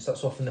medications.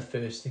 That's often the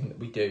first thing that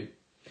we do.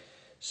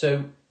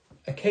 So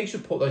a case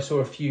report that I saw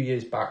a few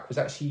years back was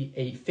actually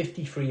a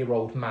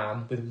 53-year-old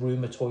man with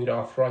rheumatoid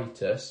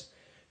arthritis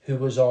who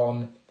was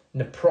on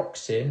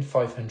naproxen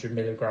 500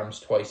 milligrams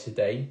twice a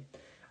day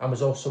and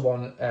was also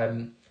on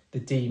the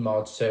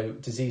DMARD, so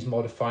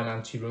disease-modifying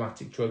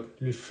anti-rheumatic drug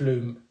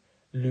luflunomide.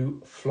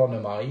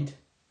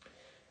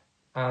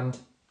 And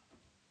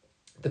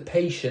the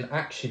patient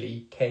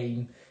actually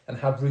came and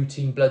had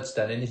routine bloods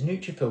done, and his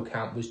neutrophil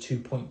count was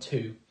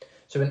 2.2.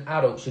 So in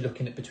adults, you're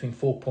looking at between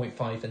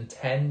 4.5 and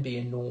 10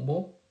 being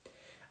normal.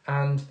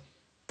 And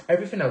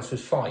everything else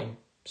was fine.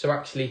 So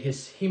actually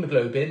his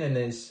hemoglobin and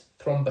his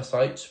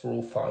thrombocytes were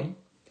all fine.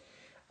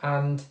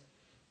 And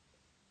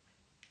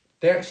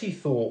they actually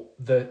thought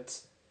that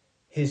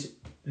his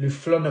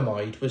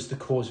leflunomide was the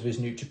cause of his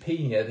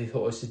neutropenia. They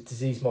thought it was a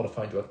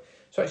disease-modifying drug.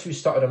 So actually we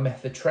started on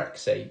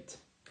methotrexate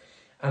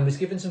and was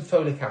given some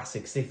folic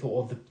acid because they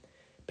thought,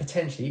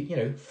 potentially,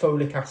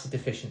 folic acid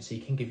deficiency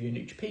can give you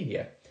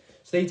neutropenia.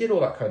 So they did all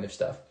that kind of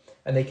stuff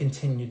and they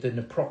continued the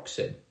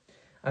naproxen.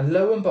 And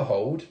lo and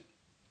behold,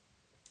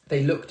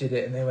 they looked at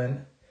it and they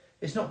went,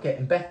 it's not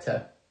getting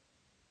better.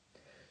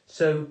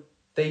 So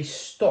they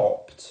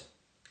stopped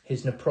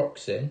his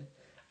naproxen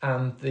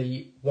and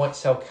the white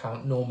cell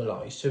count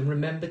normalised. So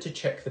remember to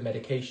check the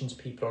medications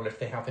people on if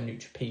they have a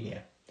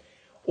neutropenia.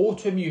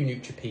 Autoimmune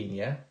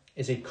neutropenia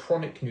is a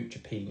chronic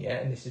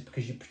neutropenia, and this is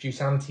because you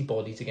produce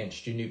antibodies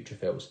against your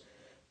neutrophils.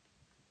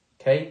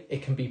 Okay,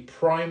 it can be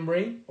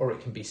primary or it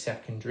can be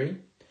secondary.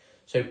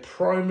 So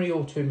primary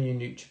autoimmune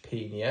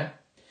neutropenia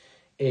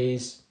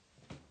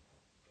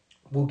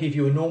will give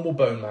you a normal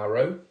bone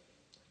marrow.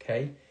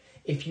 Okay,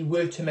 if you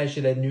were to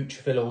measure their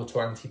neutrophil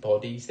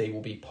autoantibodies, they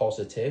will be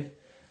positive,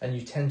 and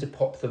you tend to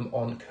pop them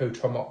on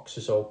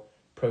cotrimoxazole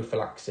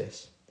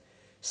prophylaxis.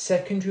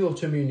 Secondary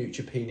autoimmune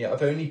neutropenia,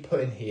 I've only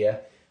put in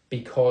here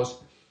because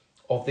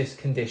of this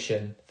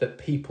condition that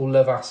people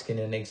love asking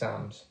in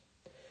exams.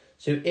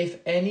 So if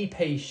any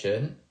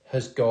patient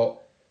has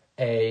got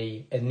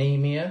a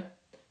anemia,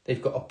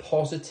 they've got a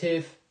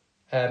positive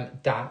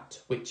DAT,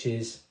 which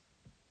is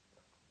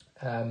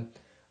a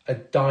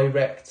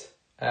direct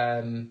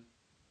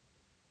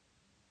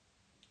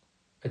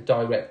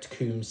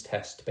Coombs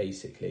test,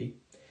 basically.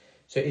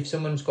 So if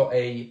someone's got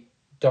a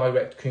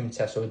direct Coombs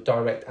test or a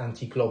direct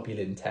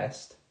antiglobulin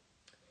test,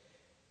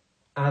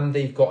 and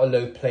they've got a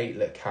low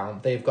platelet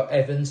count, they've got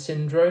Evans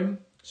syndrome.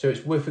 So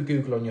it's worth a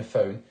Google on your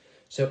phone.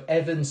 So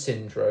Evans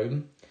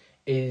syndrome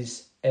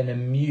is an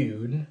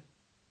immune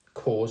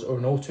cause or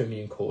an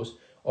autoimmune cause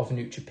of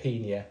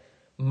neutropenia.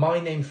 My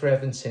name for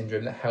Evans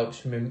syndrome that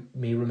helps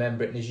me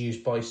remember it and is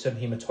used by some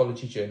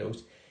haematology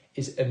journals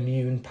is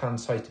immune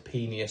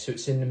pancytopenia. So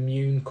it's an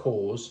immune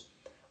cause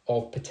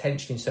of,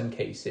 potentially in some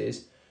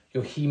cases,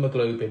 your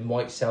hemoglobin,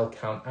 white cell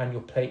count and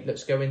your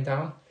platelets going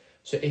down.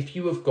 So if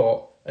you have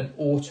got an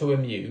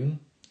autoimmune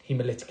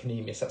hemolytic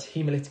anemia, so that's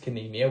hemolytic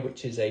anemia,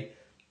 which is a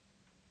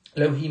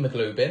low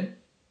hemoglobin,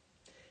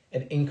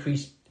 an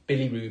increased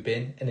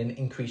bilirubin and an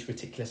increased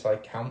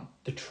reticulocyte count,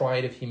 the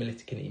triad of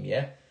hemolytic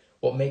anemia.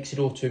 What makes it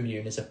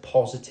autoimmune is a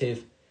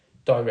positive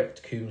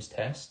direct Coombs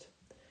test.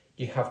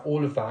 You have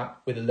all of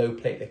that with a low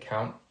platelet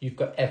count, you've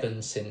got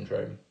Evans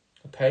syndrome,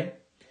 okay?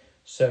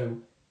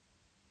 So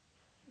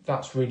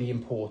that's really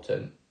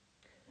important.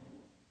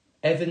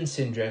 Evans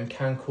syndrome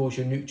can cause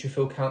your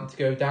neutrophil count to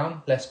go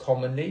down less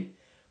commonly,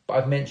 but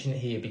I've mentioned it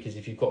here because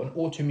if you've got an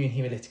autoimmune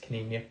hemolytic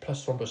anemia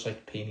plus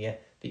thrombocytopenia,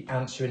 the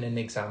answer in an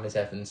exam is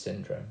Evans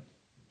syndrome.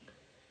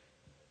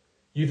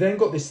 You've then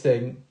got this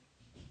thing,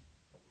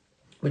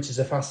 which is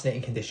a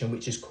fascinating condition,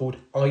 which is called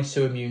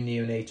isoimmune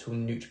neonatal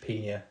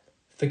neutropenia.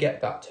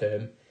 Forget that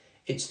term.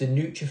 It's the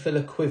neutrophil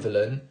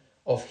equivalent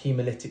of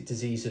hemolytic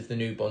disease of the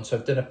newborn. So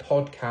I've done a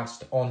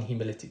podcast on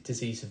hemolytic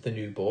disease of the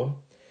newborn.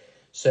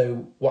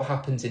 So what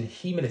happens in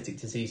hemolytic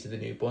disease of the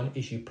newborn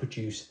is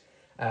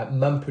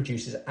mum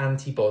produces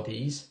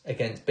antibodies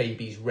against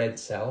baby's red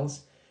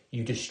cells.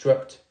 You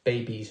destruct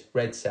baby's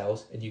red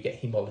cells and you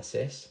get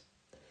hemolysis.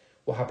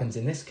 What happens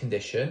in this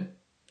condition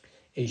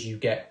is you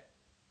get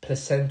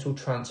placental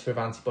transfer of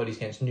antibodies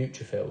against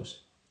neutrophils,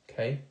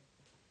 okay?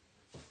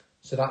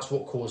 So that's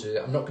what causes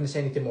it. I'm not going to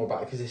say anything more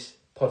about it because this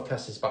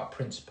podcast is about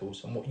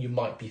principles and what you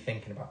might be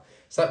thinking about.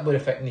 So that would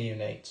affect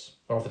neonates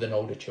rather than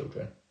older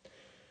children.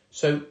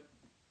 So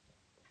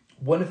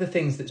one of the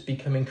things that's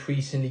become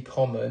increasingly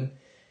common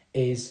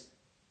is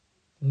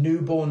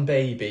newborn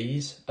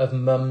babies of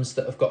mums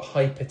that have got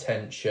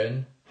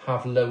hypertension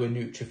have lower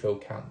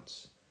neutrophil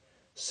counts.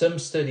 Some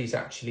studies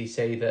actually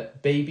say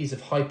that babies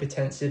of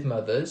hypertensive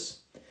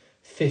mothers,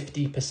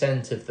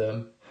 50% of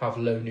them have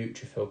low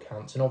neutrophil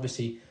counts. And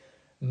obviously,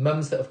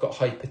 mums that have got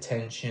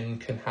hypertension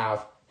can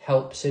have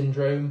HELLP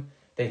syndrome,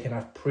 they can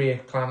have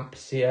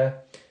preeclampsia,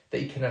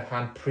 they can have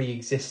had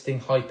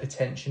pre-existing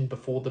hypertension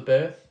before the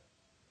birth.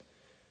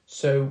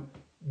 So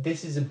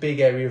this is a big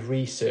area of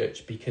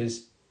research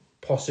because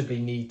possibly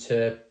need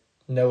to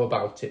know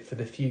about it for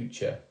the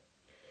future.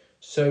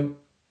 So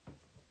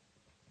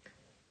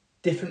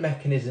different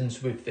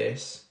mechanisms with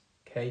this,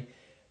 okay?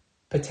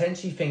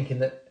 Potentially thinking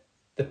that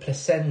the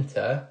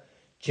placenta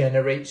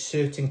generates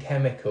certain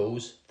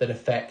chemicals that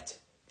affect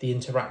the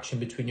interaction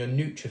between your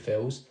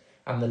neutrophils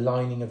and the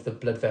lining of the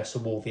blood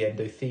vessel wall, the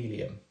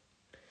endothelium.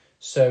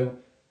 So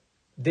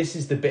this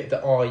is the bit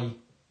that I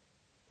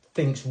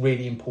think's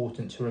really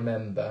important to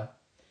remember,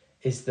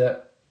 is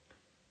that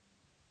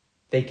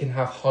they can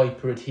have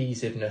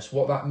hyperadhesiveness.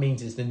 What that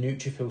means is the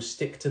neutrophils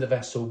stick to the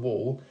vessel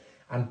wall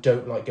and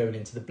don't like going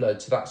into the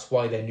blood. So that's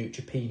why they're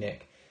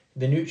neutropenic.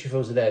 The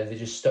neutrophils are there, they're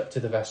just stuck to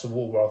the vessel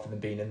wall rather than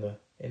being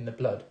in the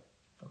blood.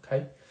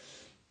 Okay.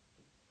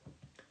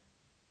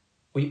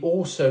 We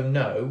also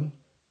know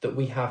that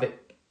we have it.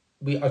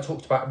 I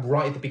talked about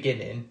right at the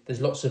beginning,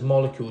 there's lots of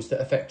molecules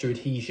that affect your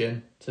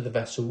adhesion to the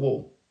vessel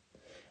wall.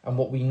 And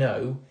what we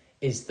know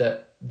is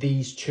that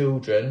these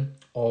children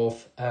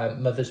of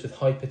mothers with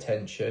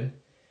hypertension,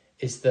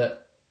 is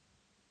that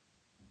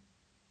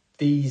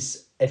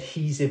these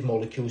adhesive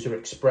molecules are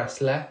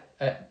expressed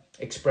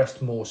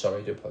more,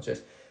 sorry, I do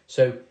apologise.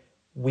 So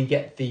we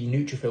get the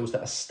neutrophils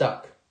that are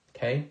stuck,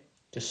 okay,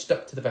 just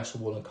stuck to the vessel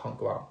wall and can't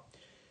go out.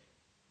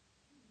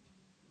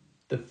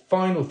 The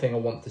final thing I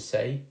want to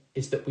say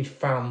is that we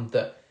found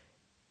that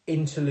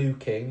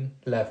interleukin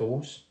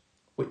levels,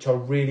 which are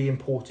really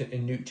important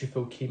in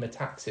neutrophil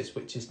chemotaxis,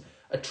 which is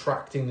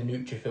attracting the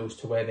neutrophils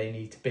to where they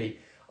need to be,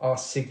 are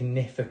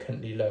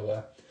significantly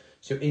lower.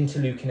 So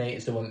interleukin 8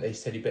 is the one that they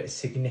study, but it's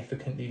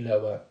significantly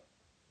lower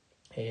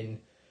in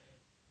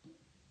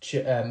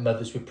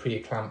mothers with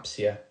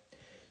preeclampsia.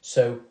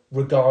 So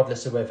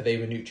regardless of whether they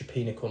were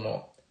neutropenic or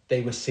not,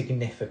 they were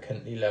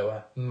significantly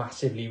lower,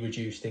 massively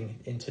reducing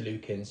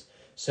interleukins.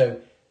 So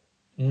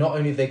not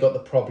only have they got the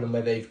problem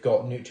where they've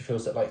got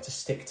neutrophils that like to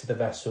stick to the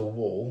vessel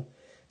wall,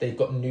 they've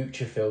got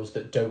neutrophils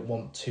that don't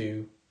want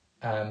to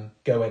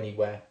go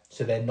anywhere.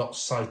 So they're not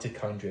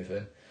cytokine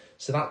driven.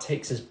 So that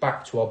takes us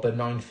back to our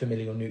benign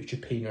familial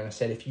neutropenia. And I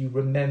said, if you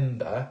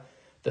remember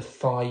the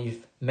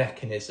 5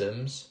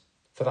 mechanisms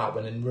for that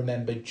one, and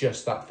remember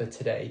just that for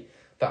today,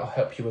 that'll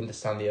help you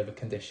understand the other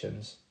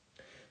conditions.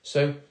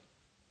 So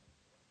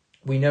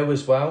we know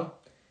as well,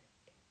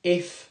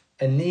 if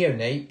a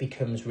neonate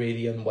becomes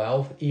really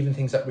unwell, even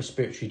things like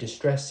respiratory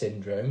distress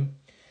syndrome,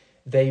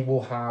 they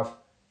will have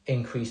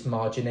increased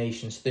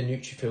margination. So the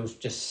neutrophils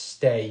just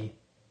stay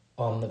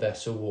on the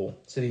vessel wall.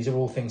 So these are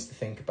all things to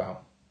think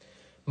about.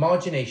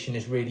 Margination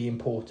is really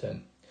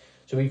important.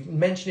 So we've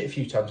mentioned it a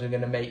few times. I'm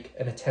going to make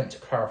an attempt to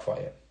clarify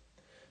it.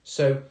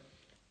 So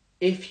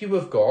if you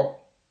have got,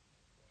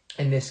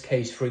 in this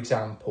case, for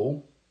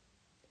example,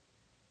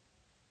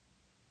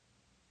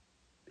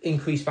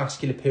 increased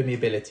vascular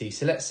permeability.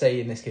 So let's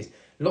say in this case,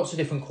 lots of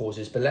different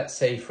causes, but let's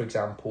say, for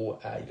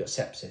example, you've got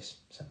sepsis,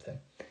 something.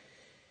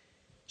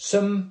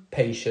 Some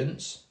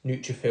patients,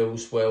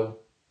 neutrophils will,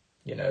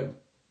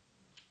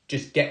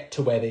 just get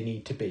to where they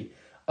need to be.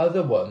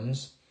 Other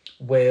ones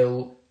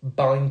will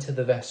bind to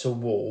the vessel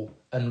wall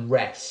and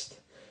rest.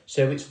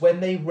 So it's when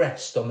they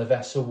rest on the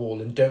vessel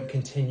wall and don't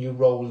continue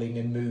rolling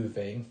and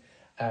moving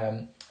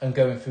and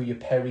going through your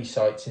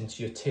pericytes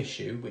into your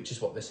tissue, which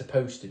is what they're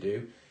supposed to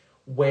do,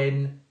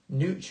 when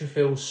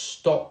neutrophils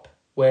stop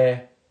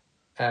where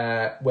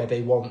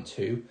they want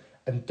to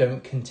and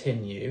don't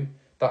continue,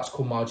 that's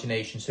called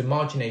margination. So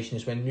margination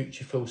is when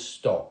neutrophils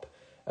stop,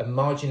 and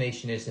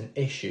margination is an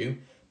issue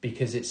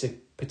because it's a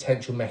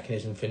potential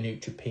mechanism for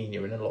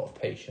neutropenia in a lot of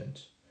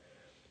patients.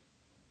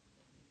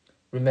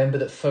 Remember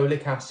that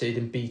folic acid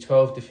and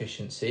B12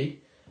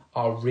 deficiency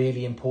are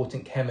really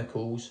important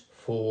chemicals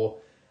for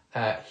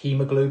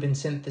hemoglobin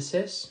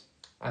synthesis,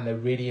 and they're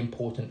really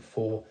important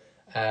for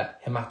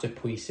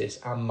hematopoiesis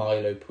and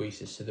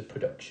myelopoiesis, so the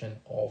production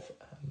of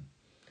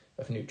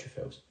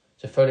neutrophils.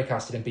 So folic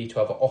acid and B12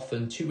 are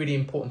often 2 really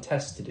important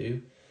tests to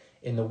do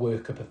in the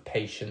workup of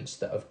patients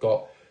that have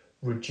got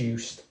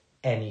reduced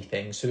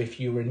anything. So if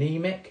you're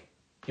anemic,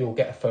 you'll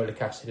get a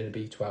folic acid and a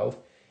B12.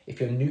 If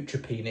you're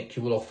neutropenic,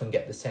 you will often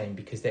get the same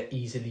because they're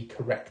easily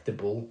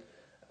correctable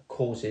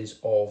causes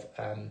of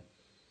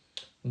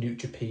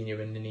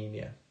neutropenia and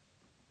anemia.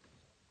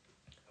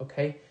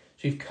 Okay,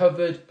 so we've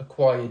covered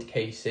acquired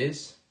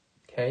cases,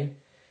 okay,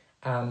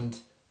 and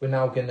we're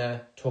now going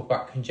to talk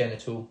about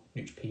congenital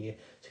neutropenia.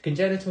 So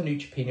congenital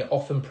neutropenia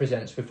often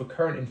presents with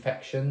recurrent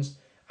infections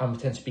and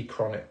tends to be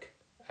chronic,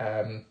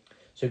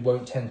 so it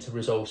won't tend to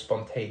resolve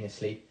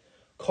spontaneously.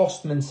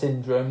 Costman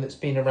syndrome, that's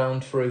been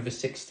around for over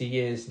 60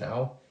 years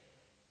now,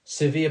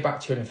 severe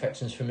bacterial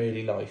infections from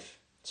early life.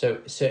 So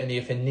certainly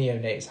if a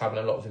neonate is having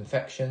a lot of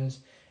infections,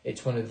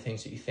 it's one of the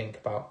things that you think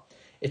about.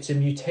 It's a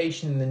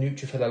mutation in the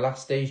neutrophil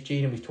elastase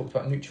gene, and we've talked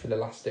about neutrophil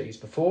elastase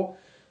before.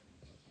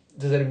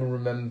 Does anyone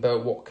remember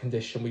what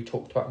condition we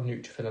talked about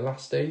neutrophil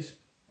elastase?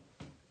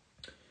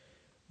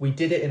 We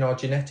did it in our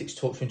genetics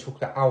talks when we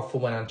talked about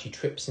alpha-1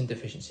 antitrypsin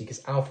deficiency,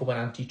 because alpha-1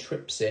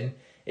 antitrypsin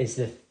is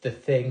the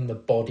thing, the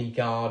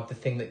bodyguard, the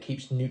thing that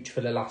keeps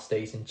neutrophil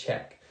elastase in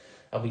check.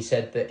 And we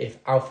said that if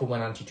alpha-1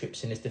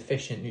 antitrypsin is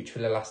deficient,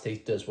 neutrophil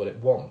elastase does what it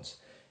wants.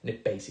 And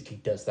it basically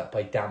does that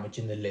by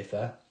damaging the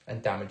liver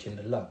and damaging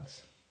the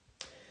lungs.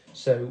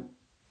 So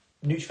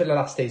neutrophil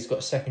elastase has got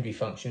a secondary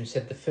function. We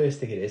said the first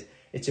thing it is,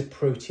 it's a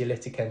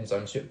proteolytic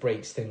enzyme, so it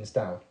breaks things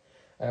down,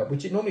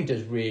 which it normally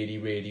does really,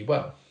 really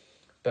well.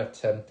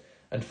 But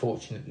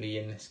unfortunately,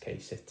 in this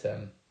case,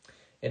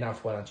 in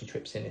alpha-1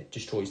 antitrypsin, it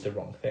destroys the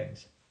wrong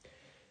things.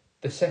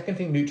 The second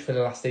thing neutrophil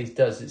elastase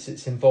does is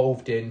it's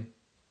involved in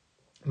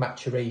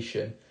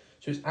maturation.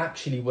 So it's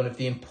actually one of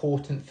the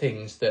important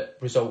things that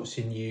results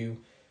in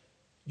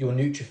your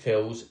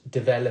neutrophils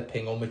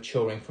developing or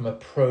maturing from a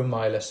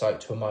promyelocyte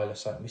to a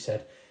myelocyte. And we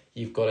said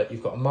you've got a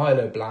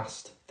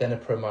myeloblast, then a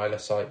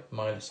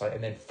myelocyte,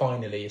 and then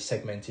finally a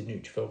segmented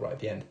neutrophil right at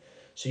the end.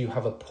 So you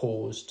have a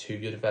pause to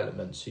your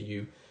development. So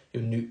your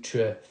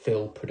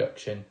neutrophil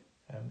production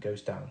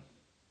goes down.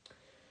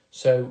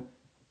 So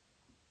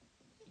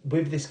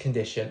with this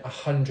condition,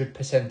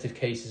 100% of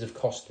cases of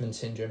Costman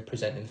syndrome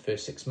present in the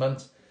first 6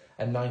 months,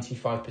 and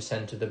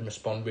 95% of them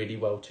respond really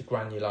well to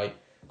granulite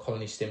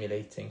colony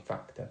stimulating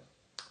factor.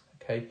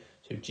 Okay,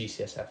 so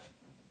GCSF.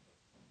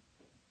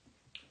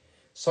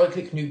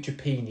 Cyclic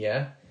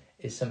neutropenia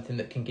is something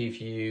that can give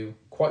you,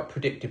 quite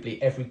predictably,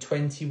 every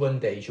 21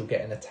 days you'll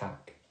get an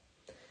attack.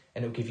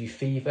 And it'll give you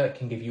fever, it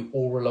can give you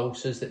oral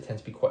ulcers that tend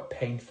to be quite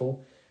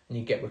painful, and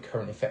you get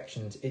recurrent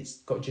infections. It's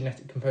got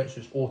genetic components,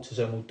 so it's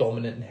autosomal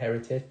dominant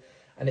inherited,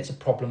 and it's a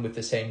problem with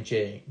the same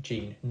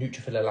gene,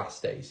 neutrophil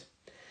elastase.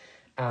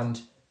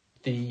 And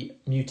the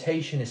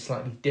mutation is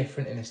slightly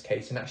different in this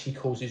case and actually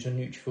causes your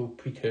neutrophil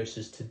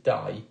precursors to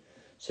die,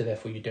 so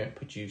therefore you don't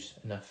produce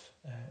enough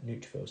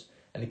neutrophils.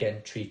 And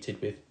again,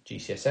 treated with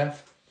GCSF.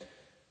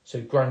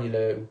 So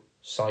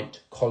granulocyte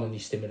colony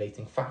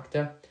stimulating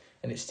factor,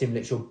 and it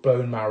stimulates your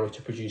bone marrow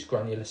to produce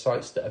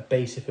granulocytes that are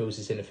basophils,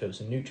 eosinophils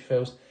and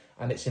neutrophils,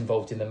 and it's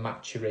involved in the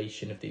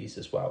maturation of these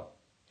as well.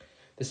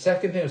 The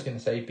second thing I was going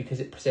to say, because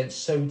it presents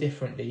so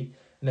differently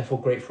and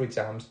therefore great for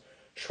exams,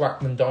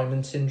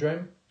 Shwachman-Diamond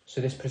syndrome. So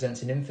this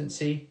presents in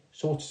infancy,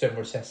 it's autosomal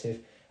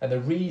recessive, and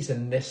the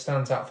reason this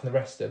stands out from the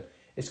rest of them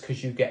is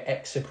because you get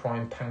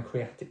exocrine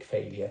pancreatic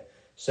failure.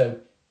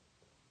 So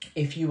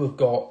if you have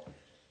got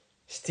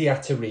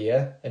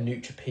steatorrhea and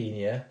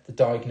neutropenia, the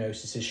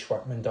diagnosis is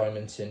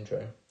Shwachman-Diamond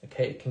syndrome.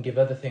 Okay, it can give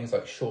other things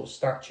like short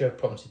stature,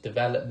 problems with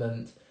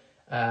development,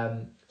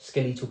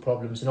 skeletal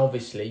problems, and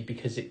obviously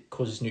because it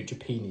causes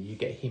neutropenia, you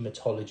get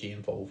hematology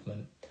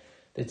involvement.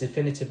 The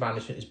definitive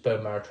management is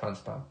bone marrow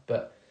transplant,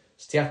 but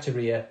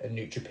steatorrhea and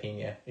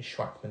neutropenia is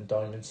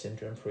Shwachman-Diamond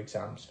syndrome for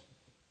exams.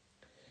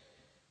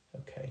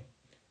 Okay,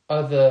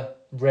 other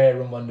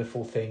rare and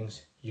wonderful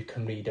things you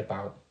can read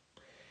about.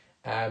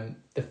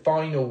 The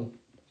final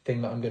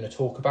thing that I'm going to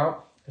talk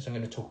about is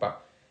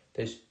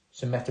there's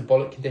some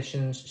metabolic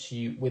conditions.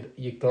 So with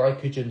your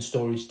glycogen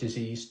storage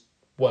disease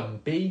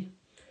 1B,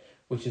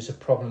 which is a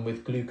problem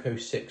with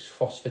glucose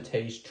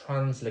 6-phosphatase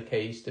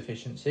translocase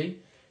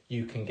deficiency,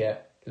 you can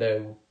get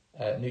low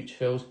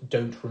neutrophils.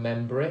 Don't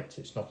remember it,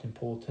 it's not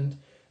important.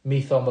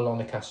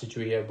 Methylmalonic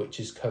aciduria, which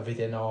is covered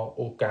in our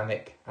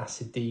organic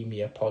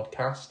acidemia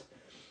podcast,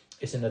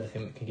 is another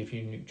thing that can give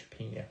you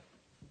neutropenia.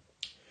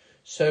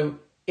 So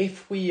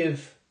if we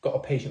have got a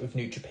patient with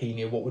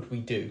neutropenia, what would we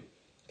do?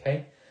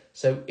 Okay,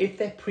 so if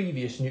their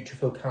previous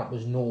neutrophil count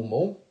was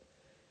normal,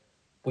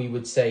 we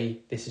would say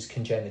this is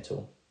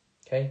congenital.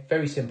 Okay,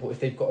 very simple. If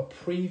they've got a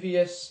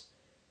previous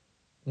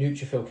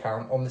neutrophil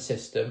count on the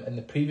system and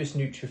the previous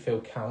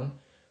neutrophil count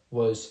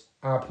was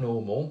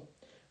abnormal,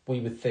 we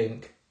would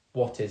think,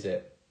 what is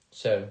it?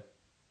 So,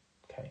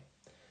 okay,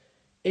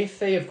 if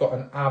they have got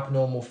an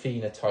abnormal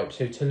phenotype,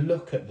 so to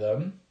look at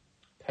them,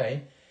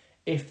 okay,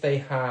 if they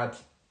had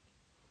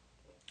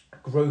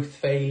growth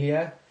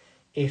failure,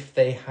 if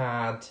they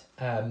had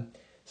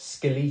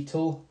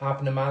skeletal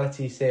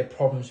abnormalities, they had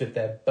problems with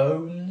their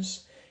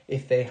bones,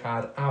 if they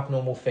had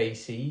abnormal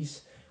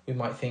facies, we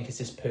might think, has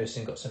this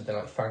person got something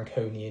like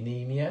Fanconi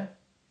anemia?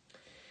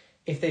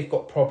 If they've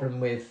got problem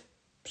with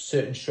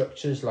certain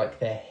structures like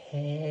their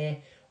hair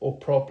or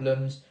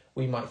problems,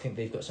 we might think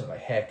they've got something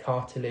like hair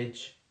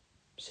cartilage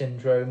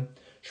syndrome.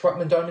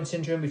 Shwachman-Diamond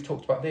syndrome, we've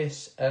talked about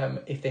this.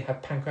 If they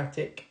had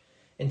pancreatic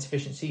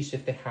insufficiency, so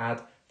if they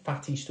had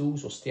fatty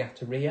stools or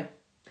steatorrhea.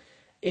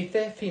 If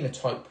their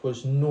phenotype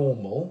was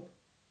normal,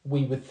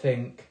 we would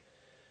think,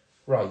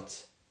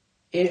 right,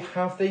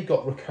 have they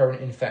got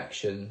recurrent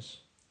infections?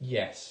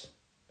 Yes.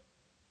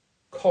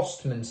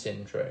 Costman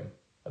syndrome,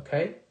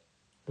 okay,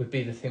 would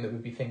be the thing that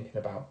we'd be thinking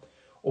about.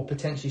 Or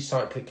potentially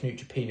cyclic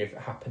neutropenia if it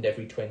happened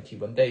every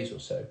 21 days or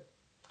so.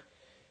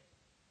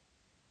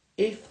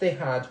 If they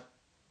had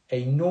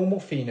a normal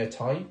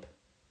phenotype,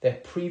 their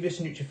previous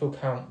neutrophil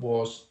count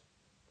was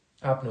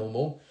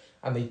abnormal,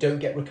 and they don't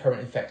get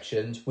recurrent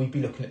infections, we'd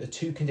be looking at the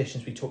two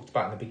conditions we talked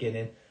about in the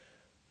beginning,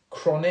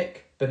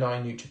 chronic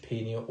benign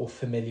neutropenia or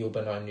familial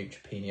benign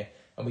neutropenia.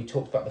 And we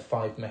talked about the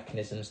 5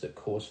 mechanisms that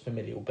cause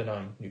familial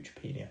benign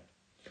neutropenia.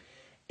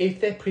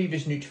 If their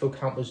previous neutrophil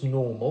count was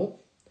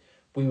normal,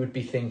 we would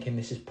be thinking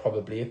this is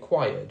probably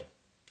acquired.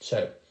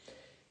 So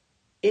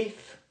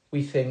if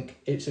we think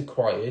it's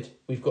acquired,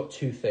 we've got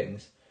two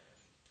things.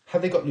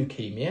 Have they got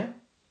leukemia?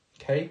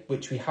 Okay,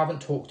 which we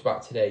haven't talked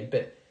about today,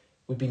 but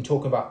we've been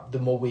talking about the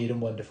more weird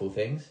and wonderful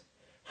things.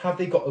 Have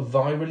they got a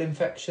viral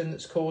infection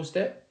that's caused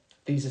it?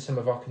 These are some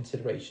of our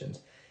considerations.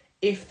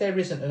 If there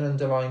isn't an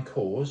underlying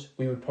cause,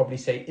 we would probably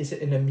say, is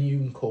it an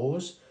immune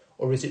cause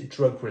or is it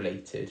drug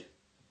related?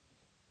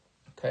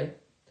 Okay.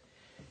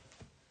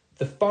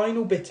 The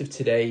final bit of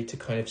today to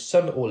kind of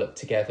sum it all up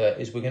together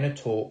is we're going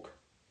to talk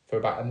for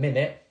about a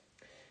minute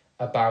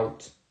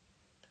about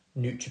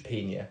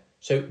neutropenia.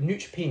 So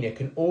neutropenia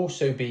can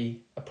also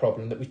be a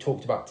problem that we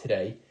talked about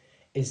today,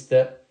 is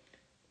that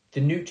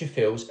the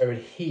neutrophils are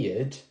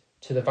adhered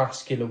to the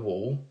vascular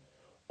wall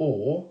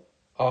or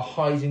are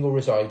hiding or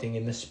residing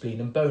in the spleen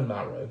and bone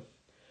marrow.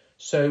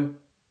 So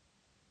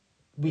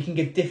we can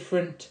give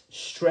different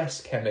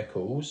stress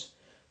chemicals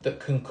that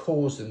can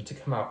cause them to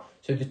come out.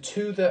 So the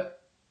two that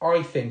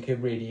I think are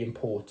really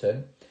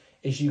important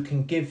is you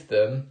can give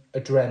them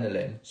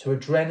adrenaline. So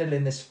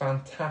adrenaline is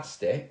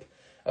fantastic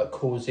at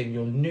causing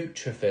your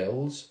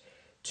neutrophils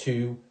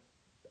to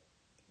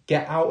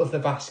get out of the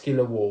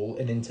vascular wall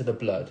and into the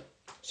blood.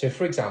 So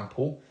for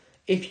example,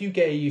 if you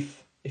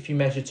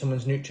measured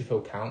someone's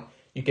neutrophil count,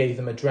 you gave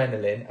them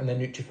adrenaline and their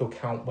neutrophil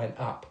count went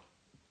up.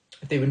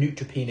 If they were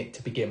neutropenic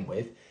to begin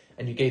with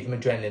and you gave them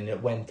adrenaline and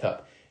it went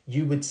up,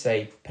 you would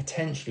say,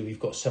 potentially we've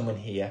got someone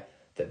here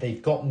that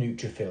they've got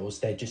neutrophils,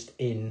 they're just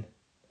in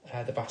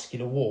the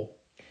vascular wall.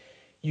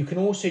 You can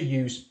also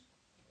use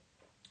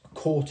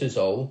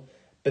cortisol,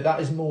 but that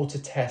is more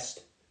to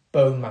test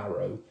bone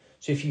marrow.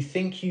 So if you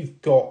think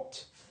you've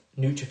got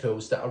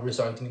neutrophils that are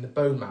residing in the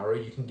bone marrow,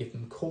 you can give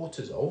them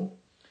cortisol,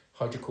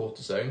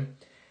 hydrocortisone,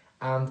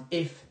 and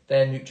if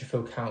their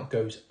neutrophil count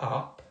goes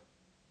up,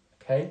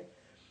 okay,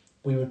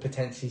 we would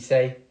potentially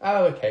say,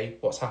 oh, okay,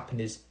 what's happened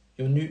is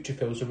your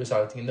neutrophils are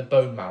residing in the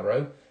bone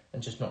marrow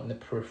and just not in the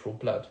peripheral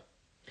blood.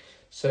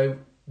 So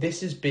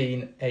this has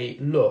been a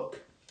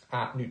look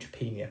at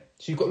neutropenia.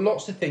 So you've got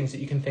lots of things that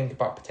you can think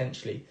about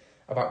potentially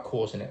about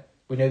causing it.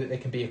 We know that they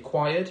can be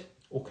acquired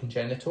or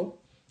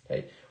congenital.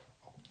 Okay.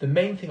 The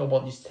main thing I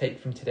want you to take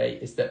from today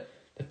is that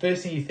the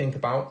first thing you think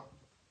about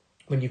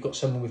when you've got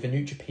someone with a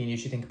neutropenia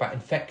is you think about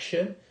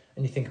infection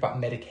and you think about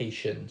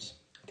medications.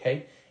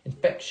 Okay.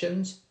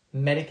 Infections,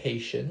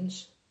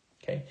 medications.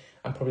 Okay.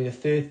 And probably the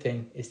third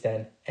thing is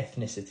then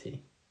ethnicity.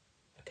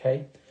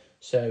 Okay.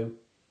 So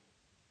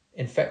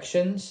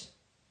infections,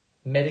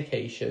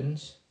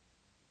 medications,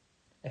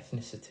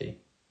 ethnicity,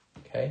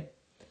 okay,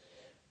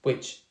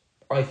 which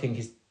I think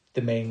is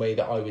the main way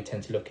that I would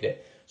tend to look at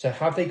it. So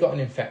have they got an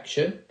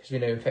infection? Because we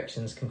know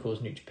infections can cause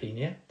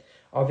neutropenia.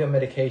 Are they on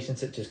medications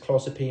such as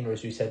clozapine or,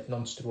 as we said,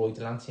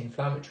 non-steroidal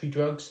anti-inflammatory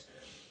drugs?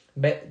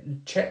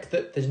 Check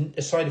that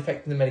a side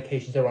effect of the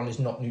medications they're on is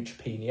not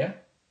neutropenia.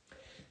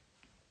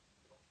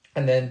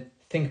 And then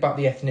think about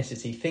the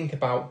ethnicity. Think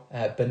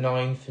about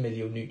benign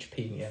familial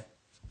neutropenia.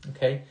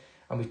 Okay,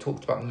 and we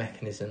talked about the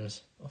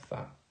mechanisms of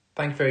that.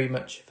 Thank you very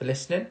much for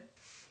listening.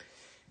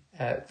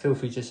 Feel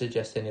free to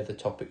suggest any other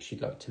topics you'd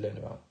like to learn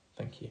about.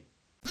 Thank you.